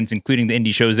wrestling events, including the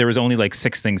indie shows. There was only like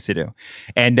 6 things to do,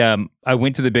 and I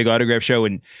went to the big autograph show,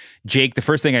 and Jake, the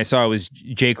first thing I saw was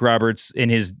Jake Roberts in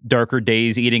his darker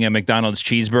days eating a McDonald's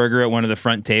cheeseburger at one of the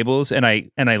front tables. And I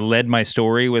led my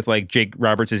story with like Jake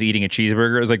Roberts is eating a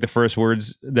cheeseburger. It was like the first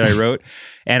words that I wrote.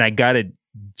 And I got a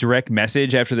direct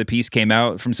message after the piece came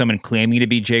out from someone claiming to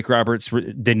be Jake Roberts,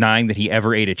 denying that he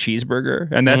ever ate a cheeseburger.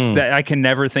 And that I can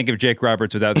never think of Jake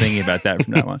Roberts without thinking about that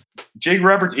from now on. Jake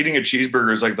Roberts eating a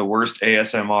cheeseburger is like the worst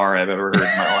ASMR I've ever heard in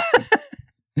my life.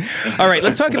 All right,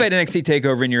 let's talk about NXT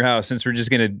TakeOver in your house, since we're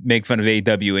just going to make fun of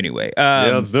AEW anyway.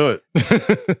 Yeah, let's do it.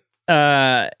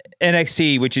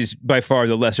 NXT, which is by far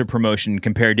the lesser promotion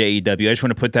compared to AEW. I just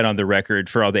want to put that on the record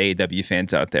for all the AEW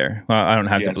fans out there. Well, I don't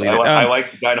have to believe it. I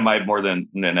like Dynamite more than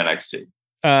NXT.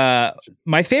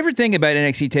 My favorite thing about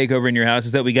NXT TakeOver in your house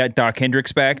is that we got Doc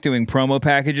Hendricks back doing promo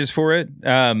packages for it.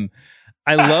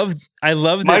 I love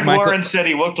that Mike Lawrence said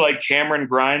he looked like Cameron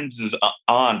Grimes'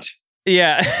 aunt.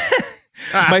 Yeah.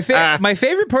 My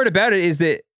favorite part about it is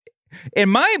that in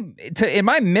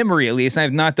my memory, at least, and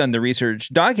I've not done the research,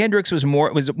 Doc Hendricks was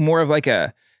more of like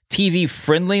a TV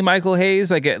friendly Michael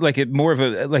Hayes, like a more of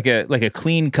a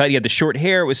clean cut. He had the short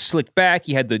hair, it was slicked back.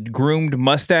 He had the groomed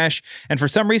mustache, and for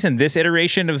some reason, this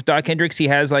iteration of Doc Hendricks, he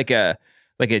has like a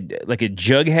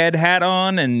Jughead hat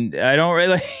on, and I don't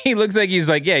really. He looks like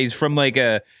he's from like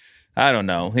a. I don't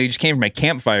know. He just came from a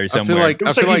campfire somewhere. I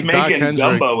feel like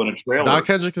Doc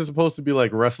Hendricks is supposed to be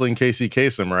like wrestling Casey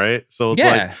Kasem, right? So it's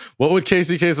like, what would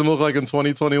Casey Kasem look like in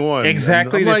 2021?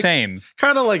 Exactly the same.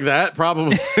 Kind of like that,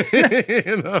 probably.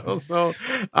 So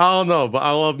I don't know, but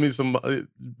I love me some.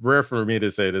 Rare for me to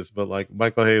say this, but like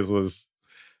Michael Hayes was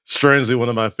strangely one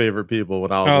of my favorite people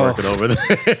when I was working over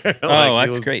there.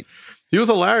 That's great. He was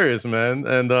hilarious, man.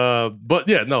 And but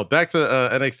yeah, no, back to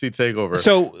NXT TakeOver.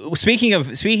 So speaking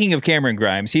of Cameron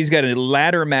Grimes, he's got a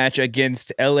ladder match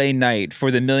against LA Knight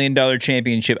for the $1 Million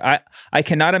Championship. I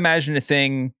cannot imagine a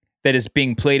thing that is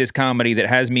being played as comedy that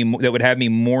would have me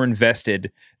more invested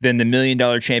than the $1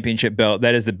 Million Championship belt.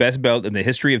 That is the best belt in the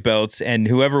history of belts, and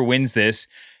whoever wins this,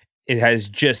 it has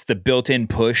just the built-in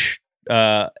push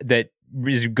that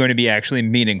is going to be actually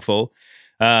meaningful.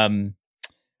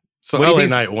 So LA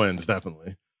Knight wins,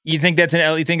 definitely. You think that's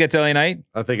LA Knight?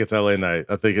 I think it's LA Knight.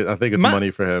 I think it's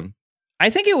money for him. I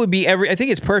think it would be I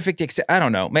think it's perfect. I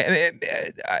don't know.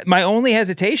 My only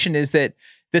hesitation is that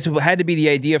this had to be the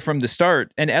idea from the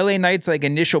start, and LA Knight's like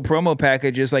initial promo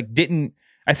packages I think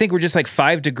we're just like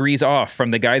 5 degrees off from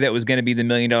the guy that was going to be the $1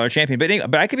 Million Champion. But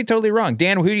I could be totally wrong.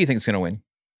 Dan, who do you think is going to win?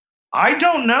 I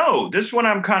don't know. This one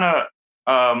I'm kind of.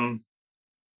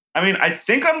 I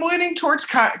think I'm leaning towards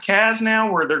Kaz now,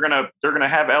 where they're gonna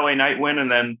have LA Knight win, and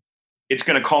then it's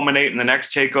gonna culminate in the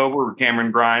next takeover where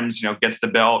Cameron Grimes, gets the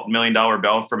belt, $1 Million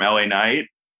belt from LA Knight,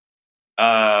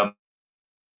 and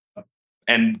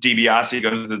DiBiase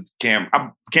goes to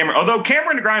Cameron. Although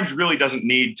Cameron Grimes really doesn't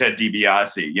need Ted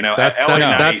DiBiase,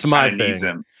 that's my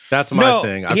thing. That's my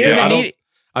thing.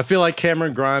 I feel like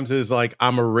Cameron Grimes is like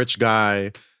I'm a rich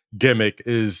guy gimmick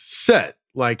is set.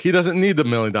 Like he doesn't need the $1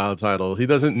 Million title. He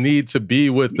doesn't need to be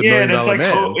with the $1 Million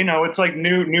Man. It's like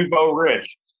nouveau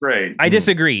rich. Great. I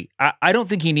disagree. I don't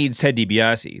think he needs Ted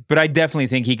DiBiase, but I definitely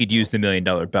think he could use the $1 Million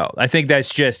belt. I think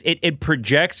that's just it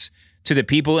projects to the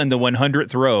people in the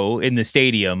 100th row in the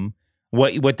stadium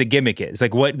what the gimmick is.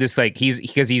 Like what this like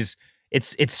it's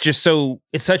just so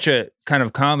it's such a kind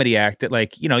of comedy act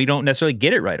that you don't necessarily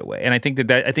get it right away. And I think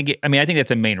I think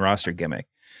that's a main roster gimmick.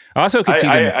 I also could see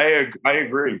I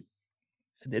agree.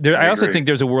 I also think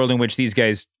there's a world in which these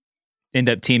guys end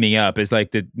up teaming up as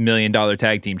like the $1 Million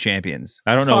tag team champions.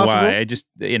 I don't know why. I just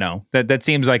that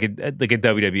seems like a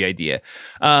WWE idea.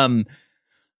 All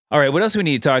right, what else do we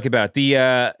need to talk about?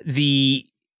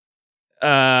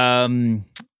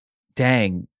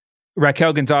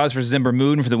 Raquel Gonzalez versus Ember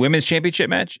Moon for the women's championship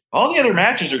match. All the other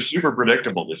matches are super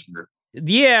predictable this year.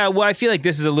 Yeah, well, I feel like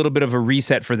this is a little bit of a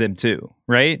reset for them too,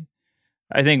 right?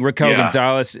 I think Raquel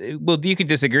Gonzalez. Well, you can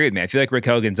disagree with me. I feel like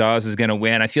Raquel Gonzalez is going to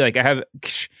win. I feel like I have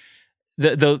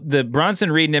the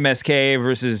Bronson Reed and MSK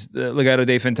versus the Legado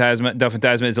del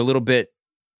Fantasma is a little bit.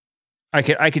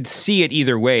 I could see it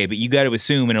either way, but you got to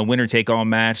assume in a winner take all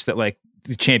match that like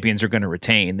the champions are going to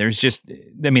retain. There's just,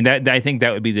 I think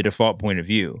that would be the default point of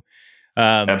view.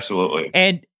 Absolutely.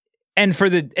 And for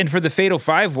the Fatal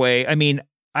 5-Way,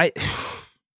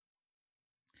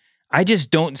 I just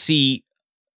don't see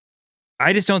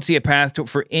a path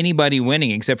for anybody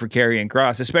winning except for Karrion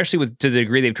Kross, especially to the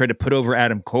degree they've tried to put over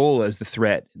Adam Cole as the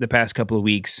threat the past couple of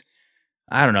weeks.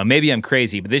 I don't know. Maybe I'm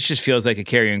crazy, but this just feels like a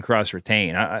Karrion Kross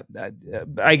retain.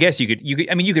 I guess you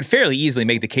could fairly easily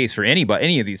make the case for any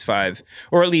of these 5,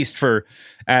 or at least for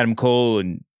Adam Cole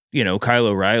and Kyle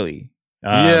O'Reilly.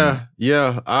 I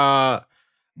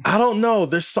don't know.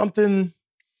 There's something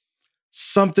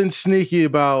sneaky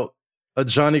about a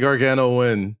Johnny Gargano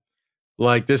win.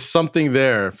 Like there's something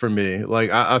there for me.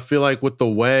 Like I feel like with the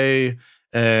way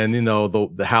and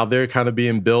how they're kind of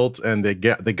being built, and they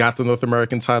got the North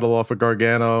American title off of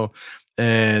Gargano,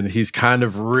 and he's kind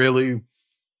of really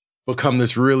become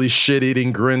this really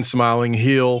shit-eating, grin-smiling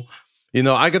heel.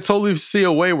 I could totally see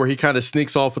a way where he kind of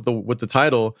sneaks off with the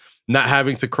title, not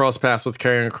having to cross paths with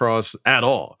Karrion Kross at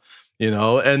all.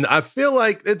 And I feel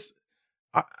like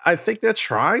I think they're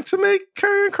trying to make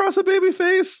Karrion Kross a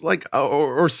babyface, like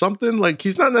or something. Like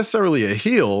he's not necessarily a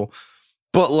heel,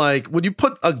 but like when you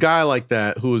put a guy like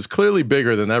that who is clearly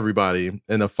bigger than everybody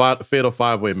in a Fatal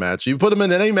 5-Way match, you put him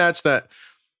in any match that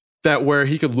where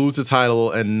he could lose the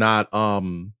title and not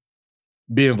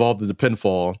be involved in the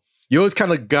pinfall. You always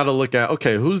kind of got to look at,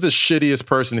 okay, who's the shittiest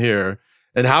person here?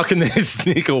 And how can they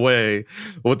sneak away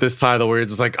with this title where you're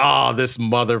just like, oh, this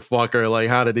motherfucker, like,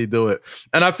 how did he do it?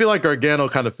 And I feel like Gargano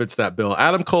kind of fits that bill.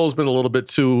 Adam Cole's been a little bit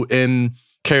too in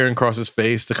Karrion Kross's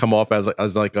face to come off as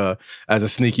a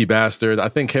sneaky bastard. I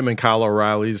think him and Kyle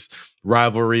O'Reilly's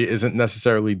rivalry isn't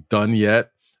necessarily done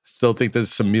yet. Still think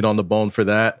there's some meat on the bone for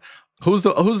that. Who's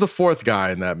the fourth guy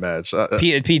in that match?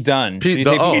 Pete Dunne. Pete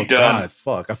Dunne. Oh God,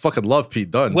 fuck! I fucking love Pete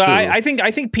Dunne. Well, too.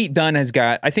 I think Pete Dunne has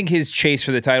got. I think his chase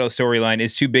for the title storyline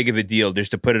is too big of a deal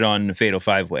just to put it on the Fatal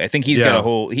 5-Way. I think he's got a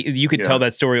whole. You could tell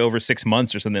that story over 6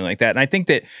 months or something like that. And I think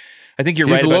you're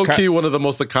right. He's low key one of the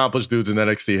most accomplished dudes in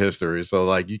NXT history. So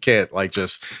like you can't like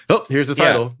just here's the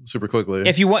title super quickly.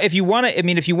 If you want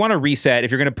to reset,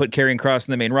 if you're going to put Karrion Kross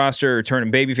in the main roster or turn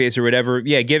him babyface or whatever,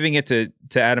 giving it to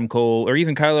Adam Cole or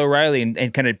even Kyle O'Reilly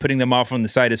and kind of putting them off on the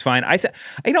side is fine. I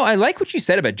like what you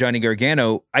said about Johnny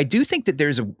Gargano. I do think that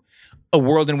there's a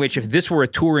world in which if this were a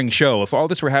touring show, if all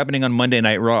this were happening on Monday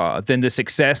Night Raw, then the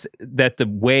success that the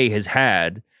Way has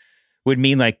had would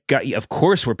mean like, of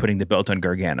course we're putting the belt on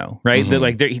Gargano, right?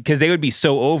 Mm-hmm. Because they would be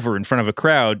so over in front of a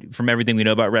crowd from everything we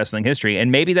know about wrestling history,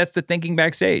 and maybe that's the thinking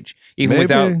backstage, even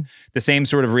without the same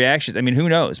sort of reaction. I mean, who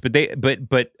knows? But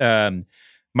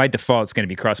my default is going to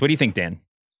be Kross. What do you think, Dan?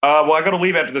 Well, I got to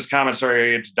leave after this comment.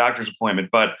 Sorry, it's a doctor's appointment,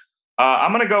 but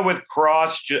I'm going to go with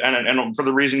Kross, and for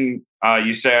the reason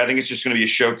you say, I think it's just going to be a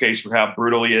showcase for how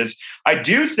brutal he is. I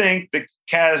do think that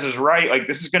Kaz is right. Like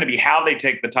this is going to be how they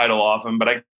take the title off him, but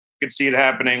I could see it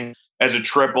happening as a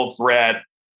triple threat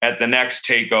at the next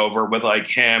takeover with like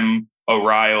him,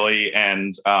 O'Reilly,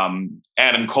 and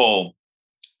Adam Cole,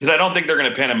 because I don't think they're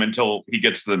going to pin him until he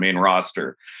gets to the main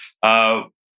roster.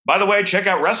 By the way, check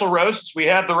out Wrestle Roasts. We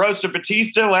had the roast of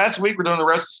Batista last week. We're doing the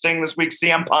roast of Sting this week.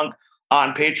 CM Punk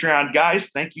on Patreon.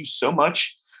 Guys, thank you so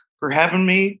much for having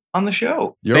me on the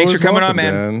show. Thanks for coming on,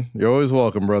 man. You're always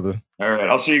welcome, brother. All right.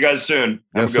 I'll see you guys soon.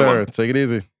 Yes, sir. Take it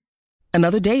easy.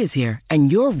 Another day is here,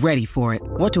 and you're ready for it.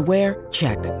 What to wear?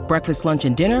 Check. Breakfast, lunch,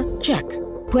 and dinner? Check.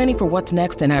 Planning for what's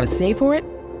next and how to save for it?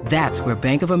 That's where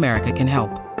Bank of America can help.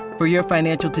 For your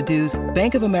financial to-dos,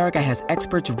 Bank of America has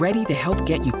experts ready to help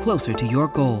get you closer to your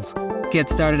goals. Get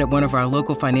started at one of our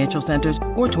local financial centers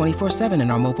or 24/7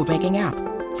 in our mobile banking app.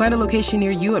 Find a location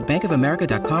near you at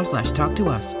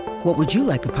bankofamerica.com/talktous. What would you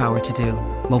like the power to do?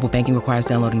 Mobile banking requires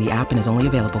downloading the app and is only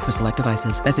available for select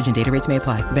devices. Message and data rates may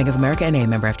apply. Bank of America NA,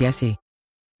 member FDIC.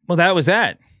 Well, that was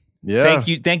that. Yeah.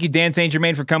 Thank you, Dan St.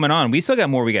 Germain, for coming on. We still got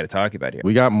more we got to talk about here.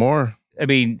 We got more. I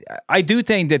mean, I do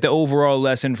think that the overall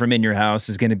lesson from In Your House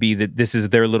is going to be that this is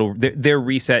their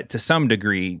reset to some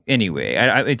degree. Anyway,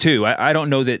 I don't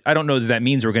know that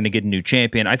means we're going to get a new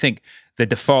champion. I think the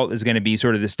default is going to be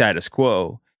sort of the status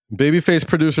quo. Babyface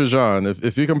producer John,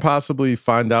 if you can possibly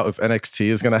find out if NXT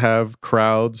is going to have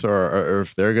crowds or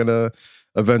if they're going to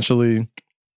eventually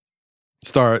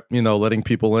start, letting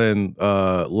people in,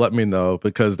 let me know,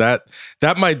 because that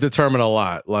might determine a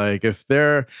lot. Like it's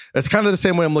kind of the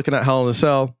same way I'm looking at Hell in a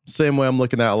Cell, same way I'm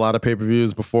looking at a lot of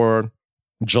pay-per-views before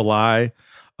July.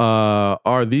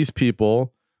 Are these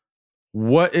people,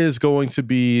 what is going to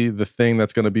be the thing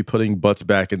that's going to be putting butts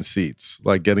back in seats,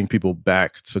 like getting people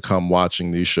back to come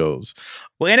watching these shows?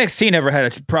 Well, NXT never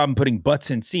had a problem putting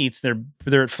butts in seats. They're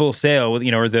at Full Sail,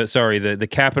 or the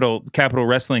Capitol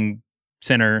Wrestling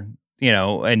Center,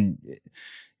 and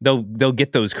they'll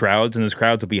get those crowds, and those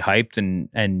crowds will be hyped, and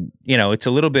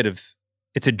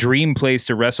it's a dream place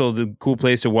to wrestle, the cool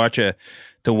place to watch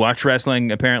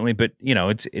wrestling, apparently, but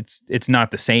it's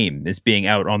not the same as being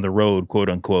out on the road, quote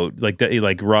unquote,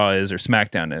 like Raw is or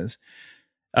SmackDown is.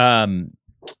 Can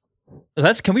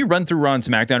we run through Raw and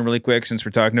SmackDown really quick, since we're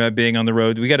talking about being on the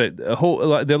road? We got a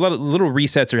lot of little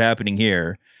resets are happening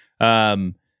here.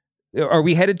 Are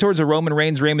we headed towards a Roman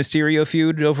Reigns Rey Mysterio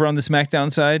feud over on the SmackDown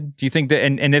side? Do you think that,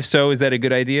 and if so, is that a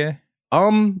good idea?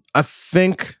 I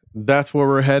think that's where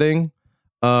we're heading.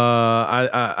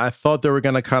 I thought they were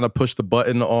gonna kind of push the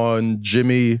button on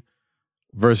Jimmy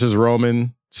versus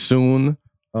Roman soon.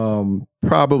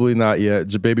 Probably not yet.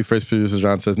 Babyface producer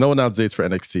John says no announced dates for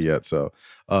NXT yet. So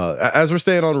as we're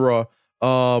staying on Raw,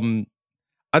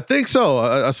 I think so.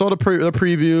 I saw the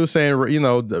preview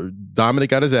saying Dominic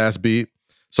got his ass beat,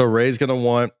 so Ray's gonna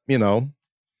want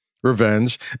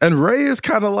revenge, and Ray is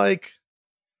kind of like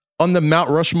on the Mount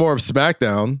Rushmore of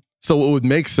SmackDown. So it would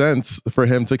make sense for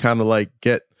him to kind of like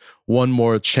get one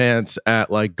more chance at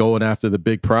like going after the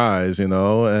big prize,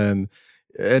 and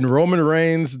Roman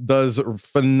Reigns does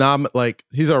phenomenal. Like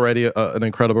he's already an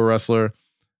incredible wrestler,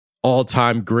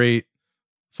 all-time great,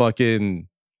 fucking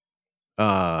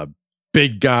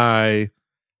big guy,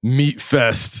 meat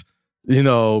fest,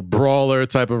 brawler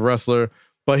type of wrestler.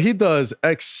 But he does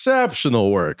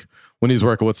exceptional work when he's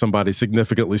working with somebody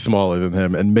significantly smaller than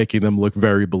him and making them look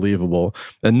very believable.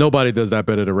 And nobody does that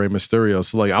better than Rey Mysterio.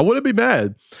 So like, I wouldn't be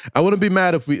mad. I wouldn't be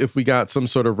mad if we got some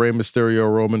sort of Rey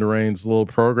Mysterio, Roman Reigns little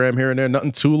program here and there.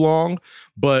 Nothing too long,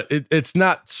 but it's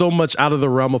not so much out of the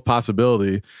realm of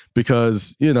possibility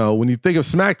because, you know, when you think of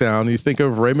SmackDown, you think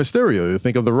of Rey Mysterio, you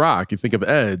think of The Rock, you think of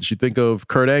Edge, you think of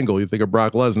Kurt Angle, you think of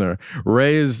Brock Lesnar.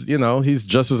 Rey is, you know, he's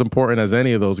just as important as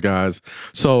any of those guys.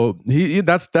 So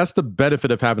that's the benefit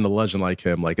of having a legend like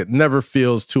him. Like, it never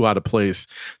feels too out of place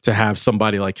to have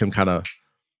somebody like him kind of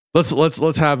let's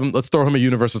throw him a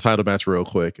universal title match real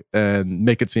quick and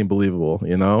make it seem believable.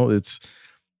 You know, it's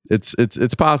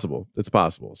possible. It's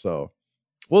possible. So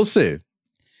we'll see.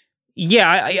 Yeah,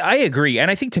 I agree.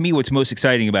 And I think to me what's most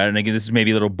exciting about it, and again, this is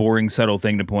maybe a little boring, subtle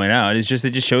thing to point out, is just it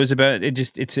just shows about it.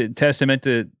 Just it's a testament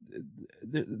to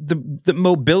the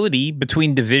mobility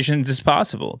between divisions is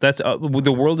possible. That's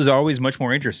the world is always much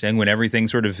more interesting when everything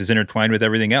sort of is intertwined with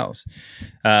everything else.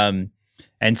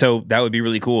 And so that would be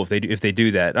really cool if they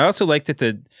do that. I also like that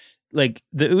the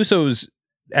Usos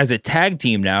as a tag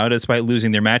team now, despite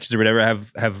losing their matches or whatever,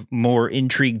 have more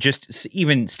intrigue. Just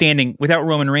even standing without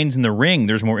Roman Reigns in the ring,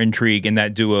 there's more intrigue in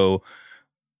that duo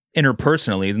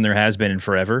interpersonally than there has been in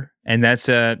forever. And that's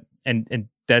and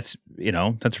that's, you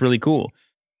know, that's really cool.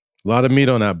 A lot of meat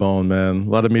on that bone, man. A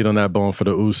lot of meat on that bone for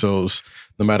the Usos,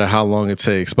 no matter how long it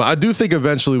takes. But I do think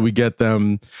eventually we get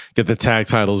the tag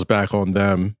titles back on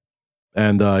them.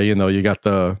 And, you know, you got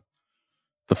the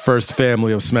first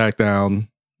family of SmackDown,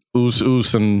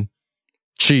 Us and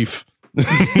Chief,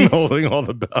 holding all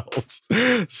the belts.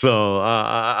 So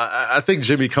I think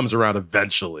Jimmy comes around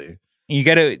eventually.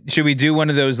 Should we do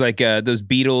one of those like those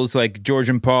Beatles, like George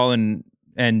and Paul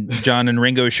and John and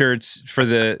Ringo shirts for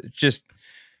the just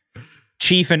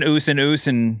Chief and Us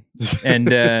and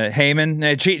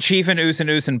Heyman? Chief and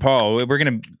Us and Paul.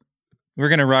 We're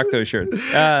gonna rock those shirts.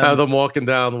 Have them walking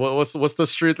down. What's the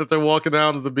street that they're walking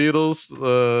down to the Beatles?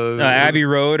 Abbey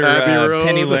Road or Abbey Road?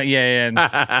 Penny Lane.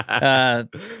 Yeah.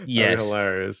 Yes,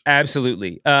 hilarious.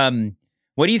 Absolutely.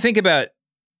 What do you think about?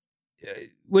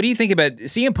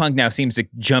 CM Punk now seems to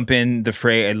jump in the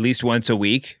fray at least once a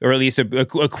week, or at least a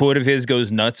quote of his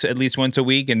goes nuts at least once a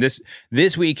week. And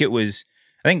this week it was.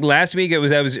 I think last week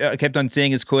I kept on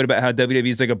seeing his quote about how WWE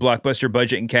is like a blockbuster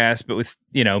budget and cast, but with,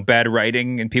 you know, bad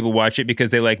writing and people watch it because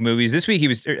they like movies. This week it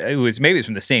was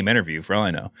from the same interview for all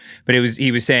I know, but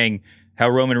he was saying how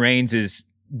Roman Reigns is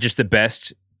just the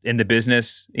best in the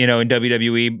business, you know, in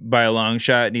WWE by a long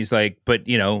shot. And he's like, but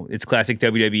you know, it's classic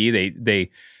WWE.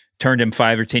 They turned him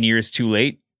 5 or 10 years too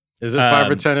late. Is it 5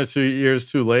 or 10 or 2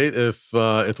 years too late if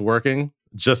it's working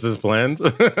just as planned?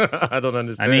 I don't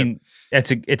understand. I mean,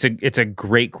 it's a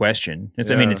great question.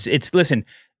 I mean, it's listen,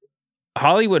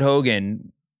 Hollywood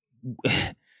Hogan,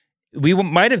 we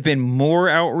might have been more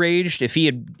outraged if he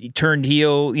had turned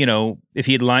heel, you know, if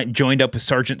he had joined up with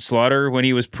Sergeant Slaughter when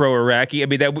he was pro-Iraqi. I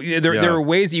mean, there are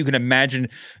ways that you can imagine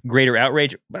greater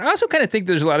outrage. But I also kind of think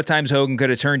there's a lot of times Hogan could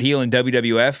have turned heel in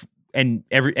WWF and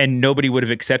nobody would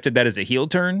have accepted that as a heel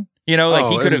turn. You know, like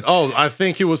he could have. I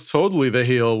think he was totally the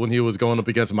heel when he was going up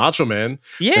against Macho Man.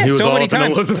 Yeah, he was so many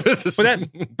times.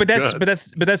 But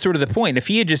that's sort of the point. If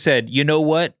he had just said, you know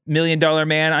what, $1 Million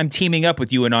Man, I'm teaming up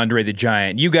with you and Andre the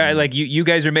Giant. You guys, you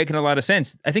guys are making a lot of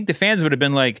sense. I think the fans would have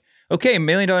been like, okay, $1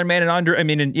 Million Man and Andre. I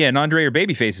mean, and Andre are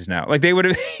baby faces now. Like they would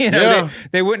have, you know,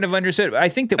 they wouldn't have understood. I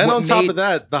think that. And on top of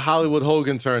that, the Hollywood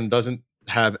Hogan turn doesn't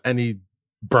have any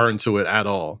burn to it at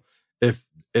all. If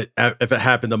it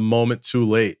happened a moment too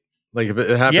late. Like if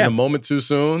it happened a moment too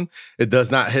soon, it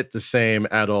does not hit the same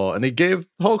at all. And it gave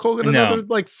Hulk Hogan another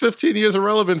like 15 years of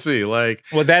relevancy. Like,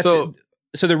 well, that's so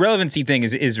the relevancy thing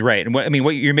is right. And what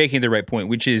you're making the right point,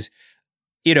 which is,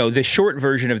 you know, the short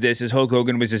version of this is Hulk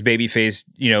Hogan was this babyface,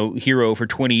 you know, hero for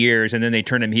 20 years, and then they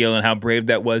turned him heel, and how brave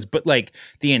that was. But like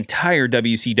the entire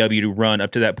WCW run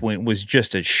up to that point was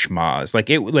just a schmoz. Like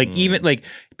even like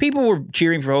people were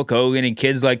cheering for Hulk Hogan and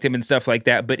kids liked him and stuff like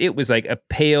that, but it was like a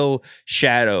pale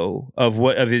shadow of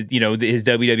his, you know, his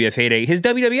WWF heyday. His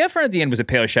WWF run at the end was a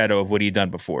pale shadow of what he'd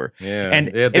done before. Yeah, and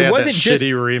it wasn't just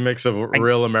shitty remix of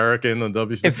Real American on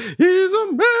WCW. He's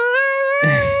a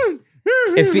man.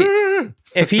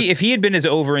 If he had been as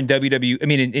over in WWE, I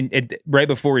mean, right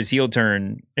before his heel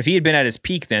turn, if he had been at his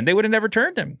peak, then they would have never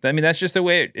turned him. I mean, that's just the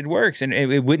way it works, and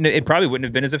it probably wouldn't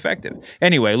have been as effective.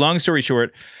 Anyway, long story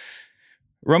short,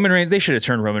 Roman Reigns, they should have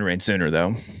turned Roman Reigns sooner,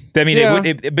 though. I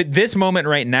mean, but this moment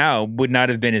right now would not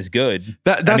have been as good.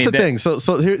 That's the thing. So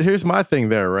here's my thing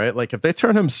there, right? Like if they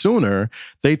turn him sooner,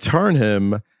 they turn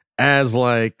him as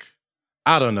like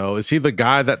I don't know. Is he the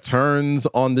guy that turns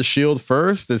on the Shield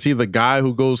first? Is he the guy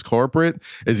who goes corporate?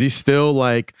 Is he still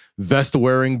like vest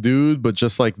wearing dude, but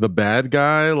just like the bad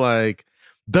guy? Like,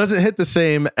 doesn't hit the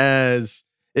same as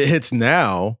it hits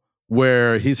now,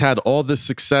 where he's had all this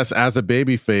success as a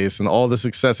babyface and all the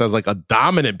success as like a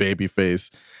dominant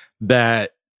babyface,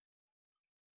 that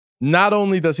not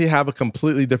only does he have a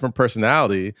completely different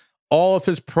personality, all of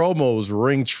his promos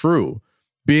ring true.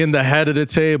 Being the head of the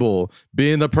table,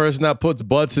 being the person that puts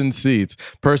butts in seats,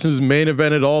 person who's main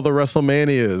evented all the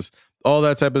WrestleManias, all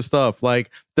that type of stuff.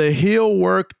 Like, the heel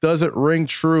work doesn't ring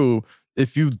true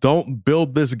if you don't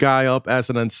build this guy up as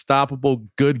an unstoppable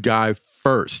good guy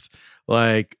first.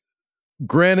 Like,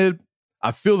 granted,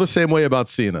 I feel the same way about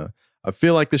Cena. I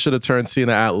feel like they should have turned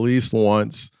Cena at least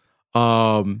once.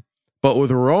 But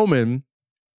with Roman,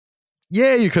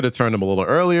 yeah, you could have turned him a little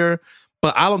earlier.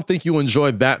 But I don't think you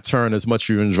enjoy that turn as much as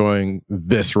you're enjoying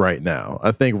this right now.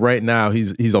 I think right now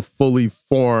he's a fully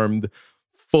formed,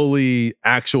 fully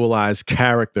actualized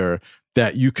character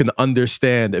that you can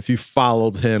understand if you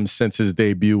followed him since his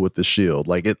debut with the Shield.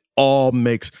 Like, it all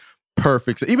makes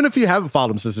perfect sense. Even if you haven't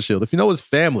followed him since the Shield, if you know his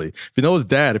family, if you know his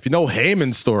dad, if you know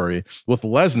Heyman's story with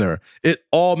Lesnar, it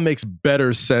all makes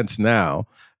better sense now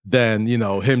than, you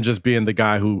know, him just being the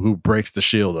guy who breaks the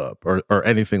Shield up or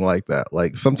anything like that.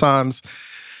 Like, sometimes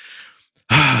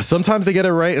they get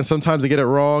it right and sometimes they get it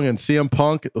wrong. And CM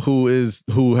Punk, who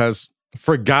has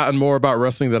forgotten more about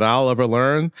wrestling than I'll ever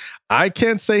learn, I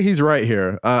can't say he's right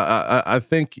here. I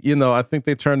think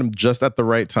they turned him just at the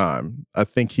right time. I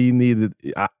think he needed.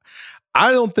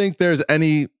 I don't think there's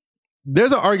an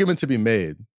argument to be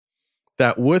made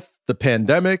that with the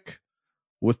pandemic,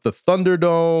 with the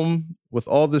Thunderdome, with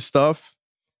all this stuff,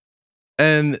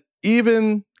 and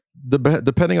even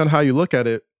depending on how you look at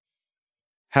it,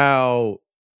 how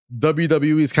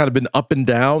WWE's kind of been up and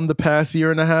down the past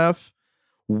year and a half,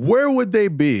 where would they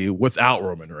be without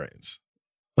Roman Reigns?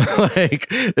 Like,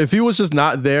 if he was just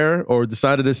not there or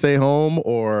decided to stay home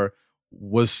or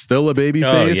was still a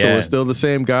babyface or was still the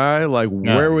same guy, like,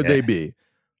 where would they be?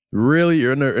 Really,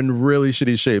 you're in really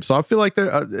shitty shape. So I feel like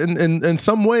they're in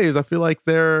some ways, I feel like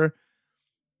the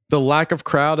lack of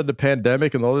crowd of the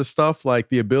pandemic and all this stuff, like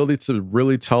the ability to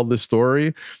really tell this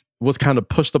story was kind of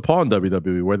pushed upon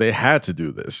WWE, where they had to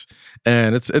do this.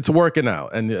 And it's working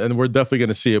out. And we're definitely going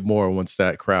to see it more once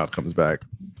that crowd comes back.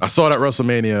 I saw it at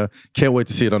WrestleMania. Can't wait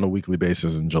to see it on a weekly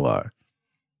basis in July.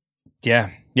 Yeah.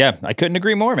 I couldn't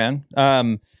agree more, man.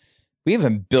 We have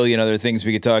a billion other things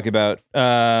we could talk about.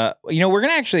 We're going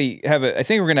to actually I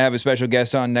think we're going to have a special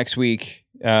guest on next week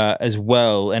as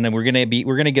well. And then we're going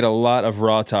to get a lot of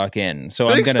Raw talk in. So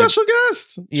I'm going to special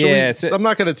guest. I'm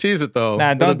not going to tease it though.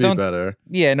 It'll be better.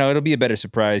 Yeah, no, it'll be a better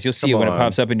surprise. You'll see it when it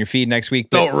pops up in your feed next week.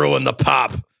 Don't ruin the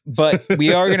pop. But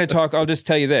we are going to talk. I'll just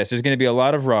tell you this: there's going to be a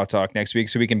lot of Raw talk next week,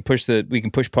 so we can push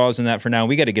pause on that for now.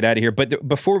 We got to get out of here. But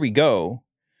before we go,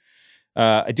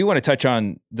 I do want to touch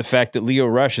on the fact that Lio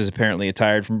Rush is apparently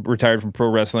retired from pro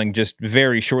wrestling just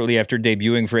very shortly after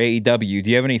debuting for AEW. Do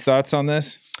you have any thoughts on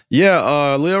this?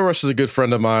 Yeah, Lio Rush is a good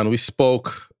friend of mine. We speak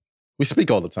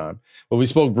all the time, but we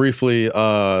spoke briefly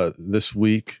this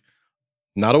week.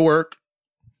 Not at work.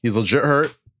 He's legit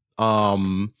hurt.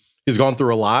 He's gone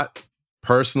through a lot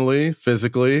personally,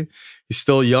 physically. He's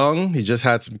still young. He just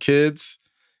had some kids,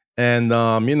 and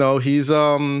he's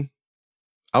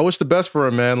I wish the best for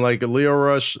him, man. Like, Lio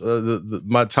Rush,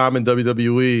 my time in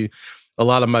WWE, a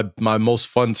lot of my most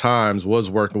fun times was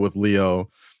working with Lio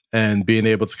and being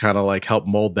able to kind of like help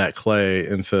mold that clay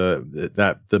into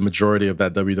the majority of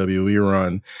that WWE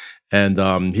run.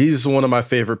 And he's one of my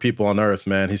favorite people on earth,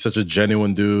 man. He's such a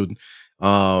genuine dude.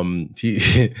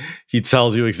 He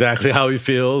tells you exactly how he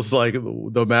feels, like,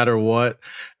 no matter what.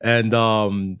 And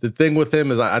the thing with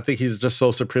him is I think he's just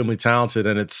so supremely talented,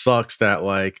 and it sucks that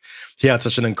like he had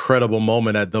such an incredible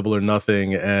moment at Double or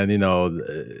Nothing, and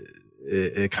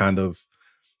it kind of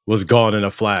was gone in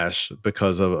a flash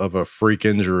because of a freak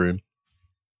injury.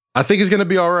 I think he's gonna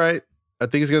be all right.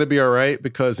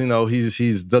 Because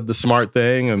he's done the smart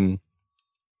thing and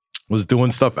was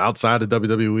doing stuff outside of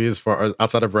WWE, as far as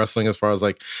outside of wrestling, as far as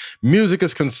like music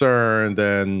is concerned,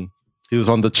 and he was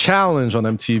on The Challenge on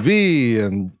MTV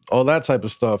and all that type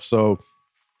of stuff. So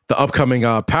the upcoming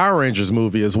Power Rangers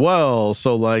movie as well.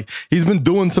 So like he's been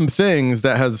doing some things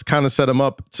that has kind of set him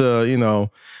up to,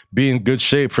 be in good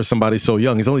shape for somebody so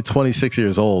young. He's only 26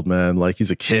 years old, man. Like,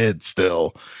 he's a kid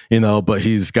still, but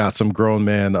he's got some grown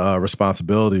man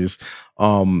responsibilities.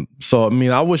 So I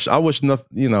mean, I wish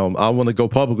nothing, I want to go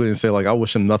publicly and say like I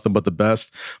wish him nothing but the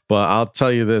best. But I'll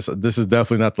tell you this is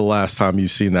definitely not the last time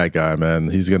you've seen that guy, man.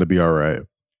 He's gonna be all right.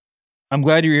 I'm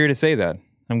glad you're here to say that.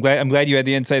 I'm glad you had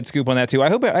the inside scoop on that too.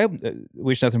 I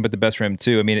wish nothing but the best for him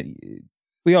too. I mean,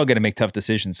 we all got to make tough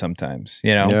decisions sometimes,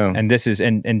 you know. Yeah. And this is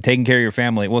and taking care of your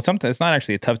family. Well, sometimes it's not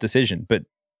actually a tough decision, but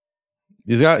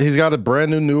he's got a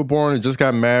brand new newborn and just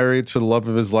got married to the love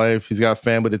of his life. He's got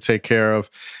family to take care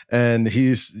of, and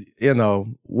he's, you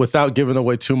know, without giving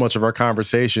away too much of our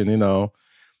conversation, you know,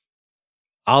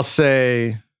 I'll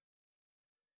say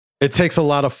it takes a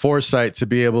lot of foresight to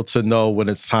be able to know when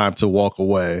it's time to walk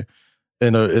away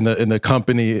in a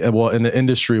company, well, in the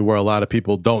industry where a lot of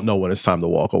people don't know when it's time to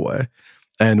walk away.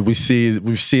 And we've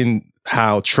seen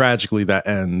how tragically that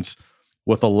ends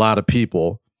with a lot of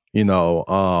people, you know.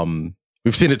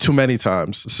 We've seen it too many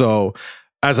times. So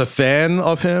as a fan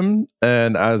of him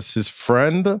and as his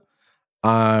friend,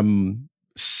 I'm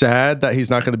sad that he's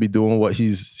not going to be doing what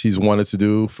he's wanted to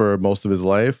do for most of his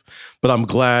life. But I'm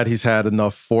glad he's had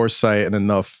enough foresight and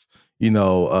enough,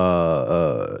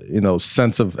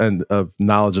 sense of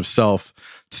knowledge of self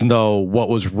to know what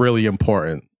was really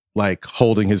important, like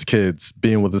holding his kids,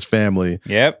 being with his family,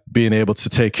 being able to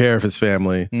take care of his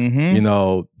family. Mm-hmm. You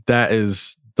know, that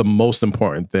is the most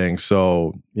important thing.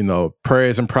 So, you know,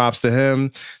 praise and props to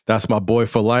him. That's my boy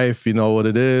for life. You know what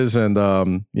it is. And,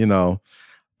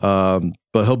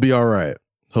 but he'll be all right.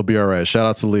 He'll be all right. Shout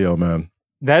out to Leo, man.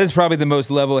 That is probably the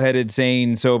most level-headed,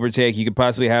 sane, sober take you could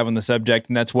possibly have on the subject.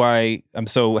 And that's why I'm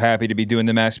so happy to be doing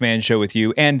the Masked Man show with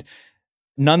you. And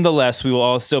nonetheless, we will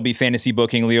all still be fantasy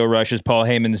booking Leo Rush as Paul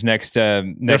Heyman's next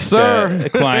client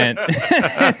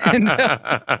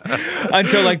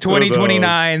until like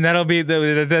 2029. That'll be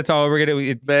that's all we're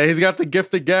gonna. Man, he's got the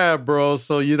gift of gab, bro.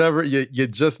 So you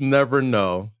just never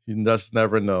know. You just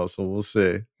never know. So we'll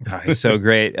see. He's so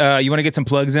great. You want to get some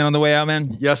plugs in on the way out,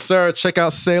 man? Yes, sir. Check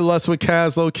out Say Less with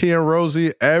Kaz, Low Key, and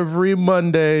Rosie every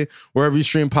Monday, wherever you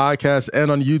stream podcasts, and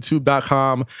on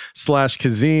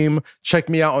youtube.com/Kazim. Check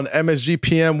me out on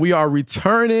MSGPM. We are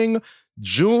returning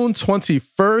June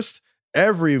 21st.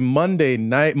 Every Monday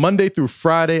night, Monday through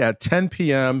Friday at 10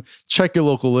 p.m. Check your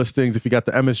local listings. If you got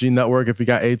the MSG network, if you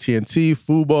got AT&T,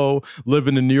 Fubo, live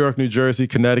in the New York, New Jersey,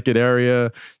 Connecticut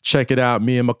area, check it out.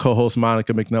 Me and my co-host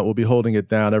Monica McNutt will be holding it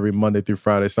down every Monday through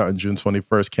Friday starting June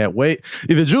 21st. Can't wait.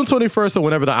 Either June 21st or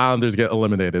whenever the Islanders get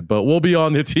eliminated. But we'll be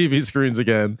on their TV screens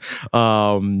again,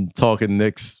 talking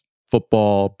Knicks,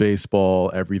 football, baseball,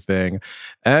 everything.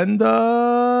 And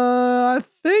I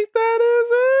think that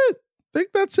is it. I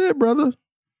think that's it, brother.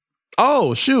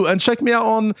 Oh, shoot. And check me out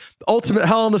on Ultimate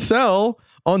Hell in a Cell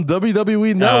on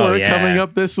WWE Network coming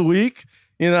up this week.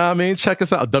 You know what I mean? Check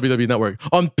us out. WWE Network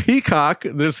on Peacock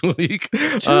this week.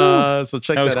 So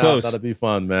check that out. That'll be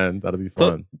fun, man. That'll be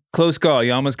fun. Close call.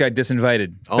 You almost got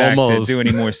disinvited back to do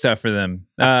any more stuff for them.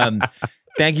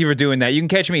 Thank you for doing that. You can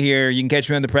catch me here. You can catch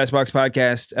me on the Press Box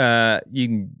podcast. You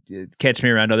can catch me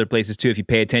around other places too if you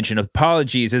pay attention.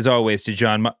 Apologies, as always, to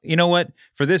John. You know what?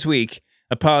 For this week,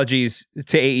 apologies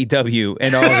to AEW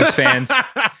and all of his fans.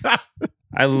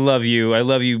 I love you. I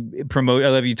love you. I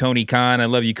love you, Tony Khan. I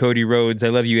love you, Cody Rhodes. I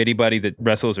love you, anybody that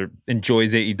wrestles or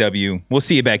enjoys AEW. We'll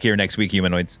see you back here next week,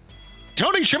 humanoids.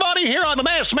 Tony Schiavone here on the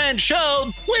Masked Man Show.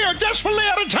 We are desperately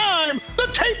out of time. The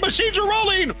tape machines are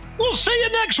rolling. We'll see you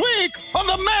next week on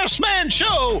the Masked Man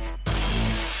Show.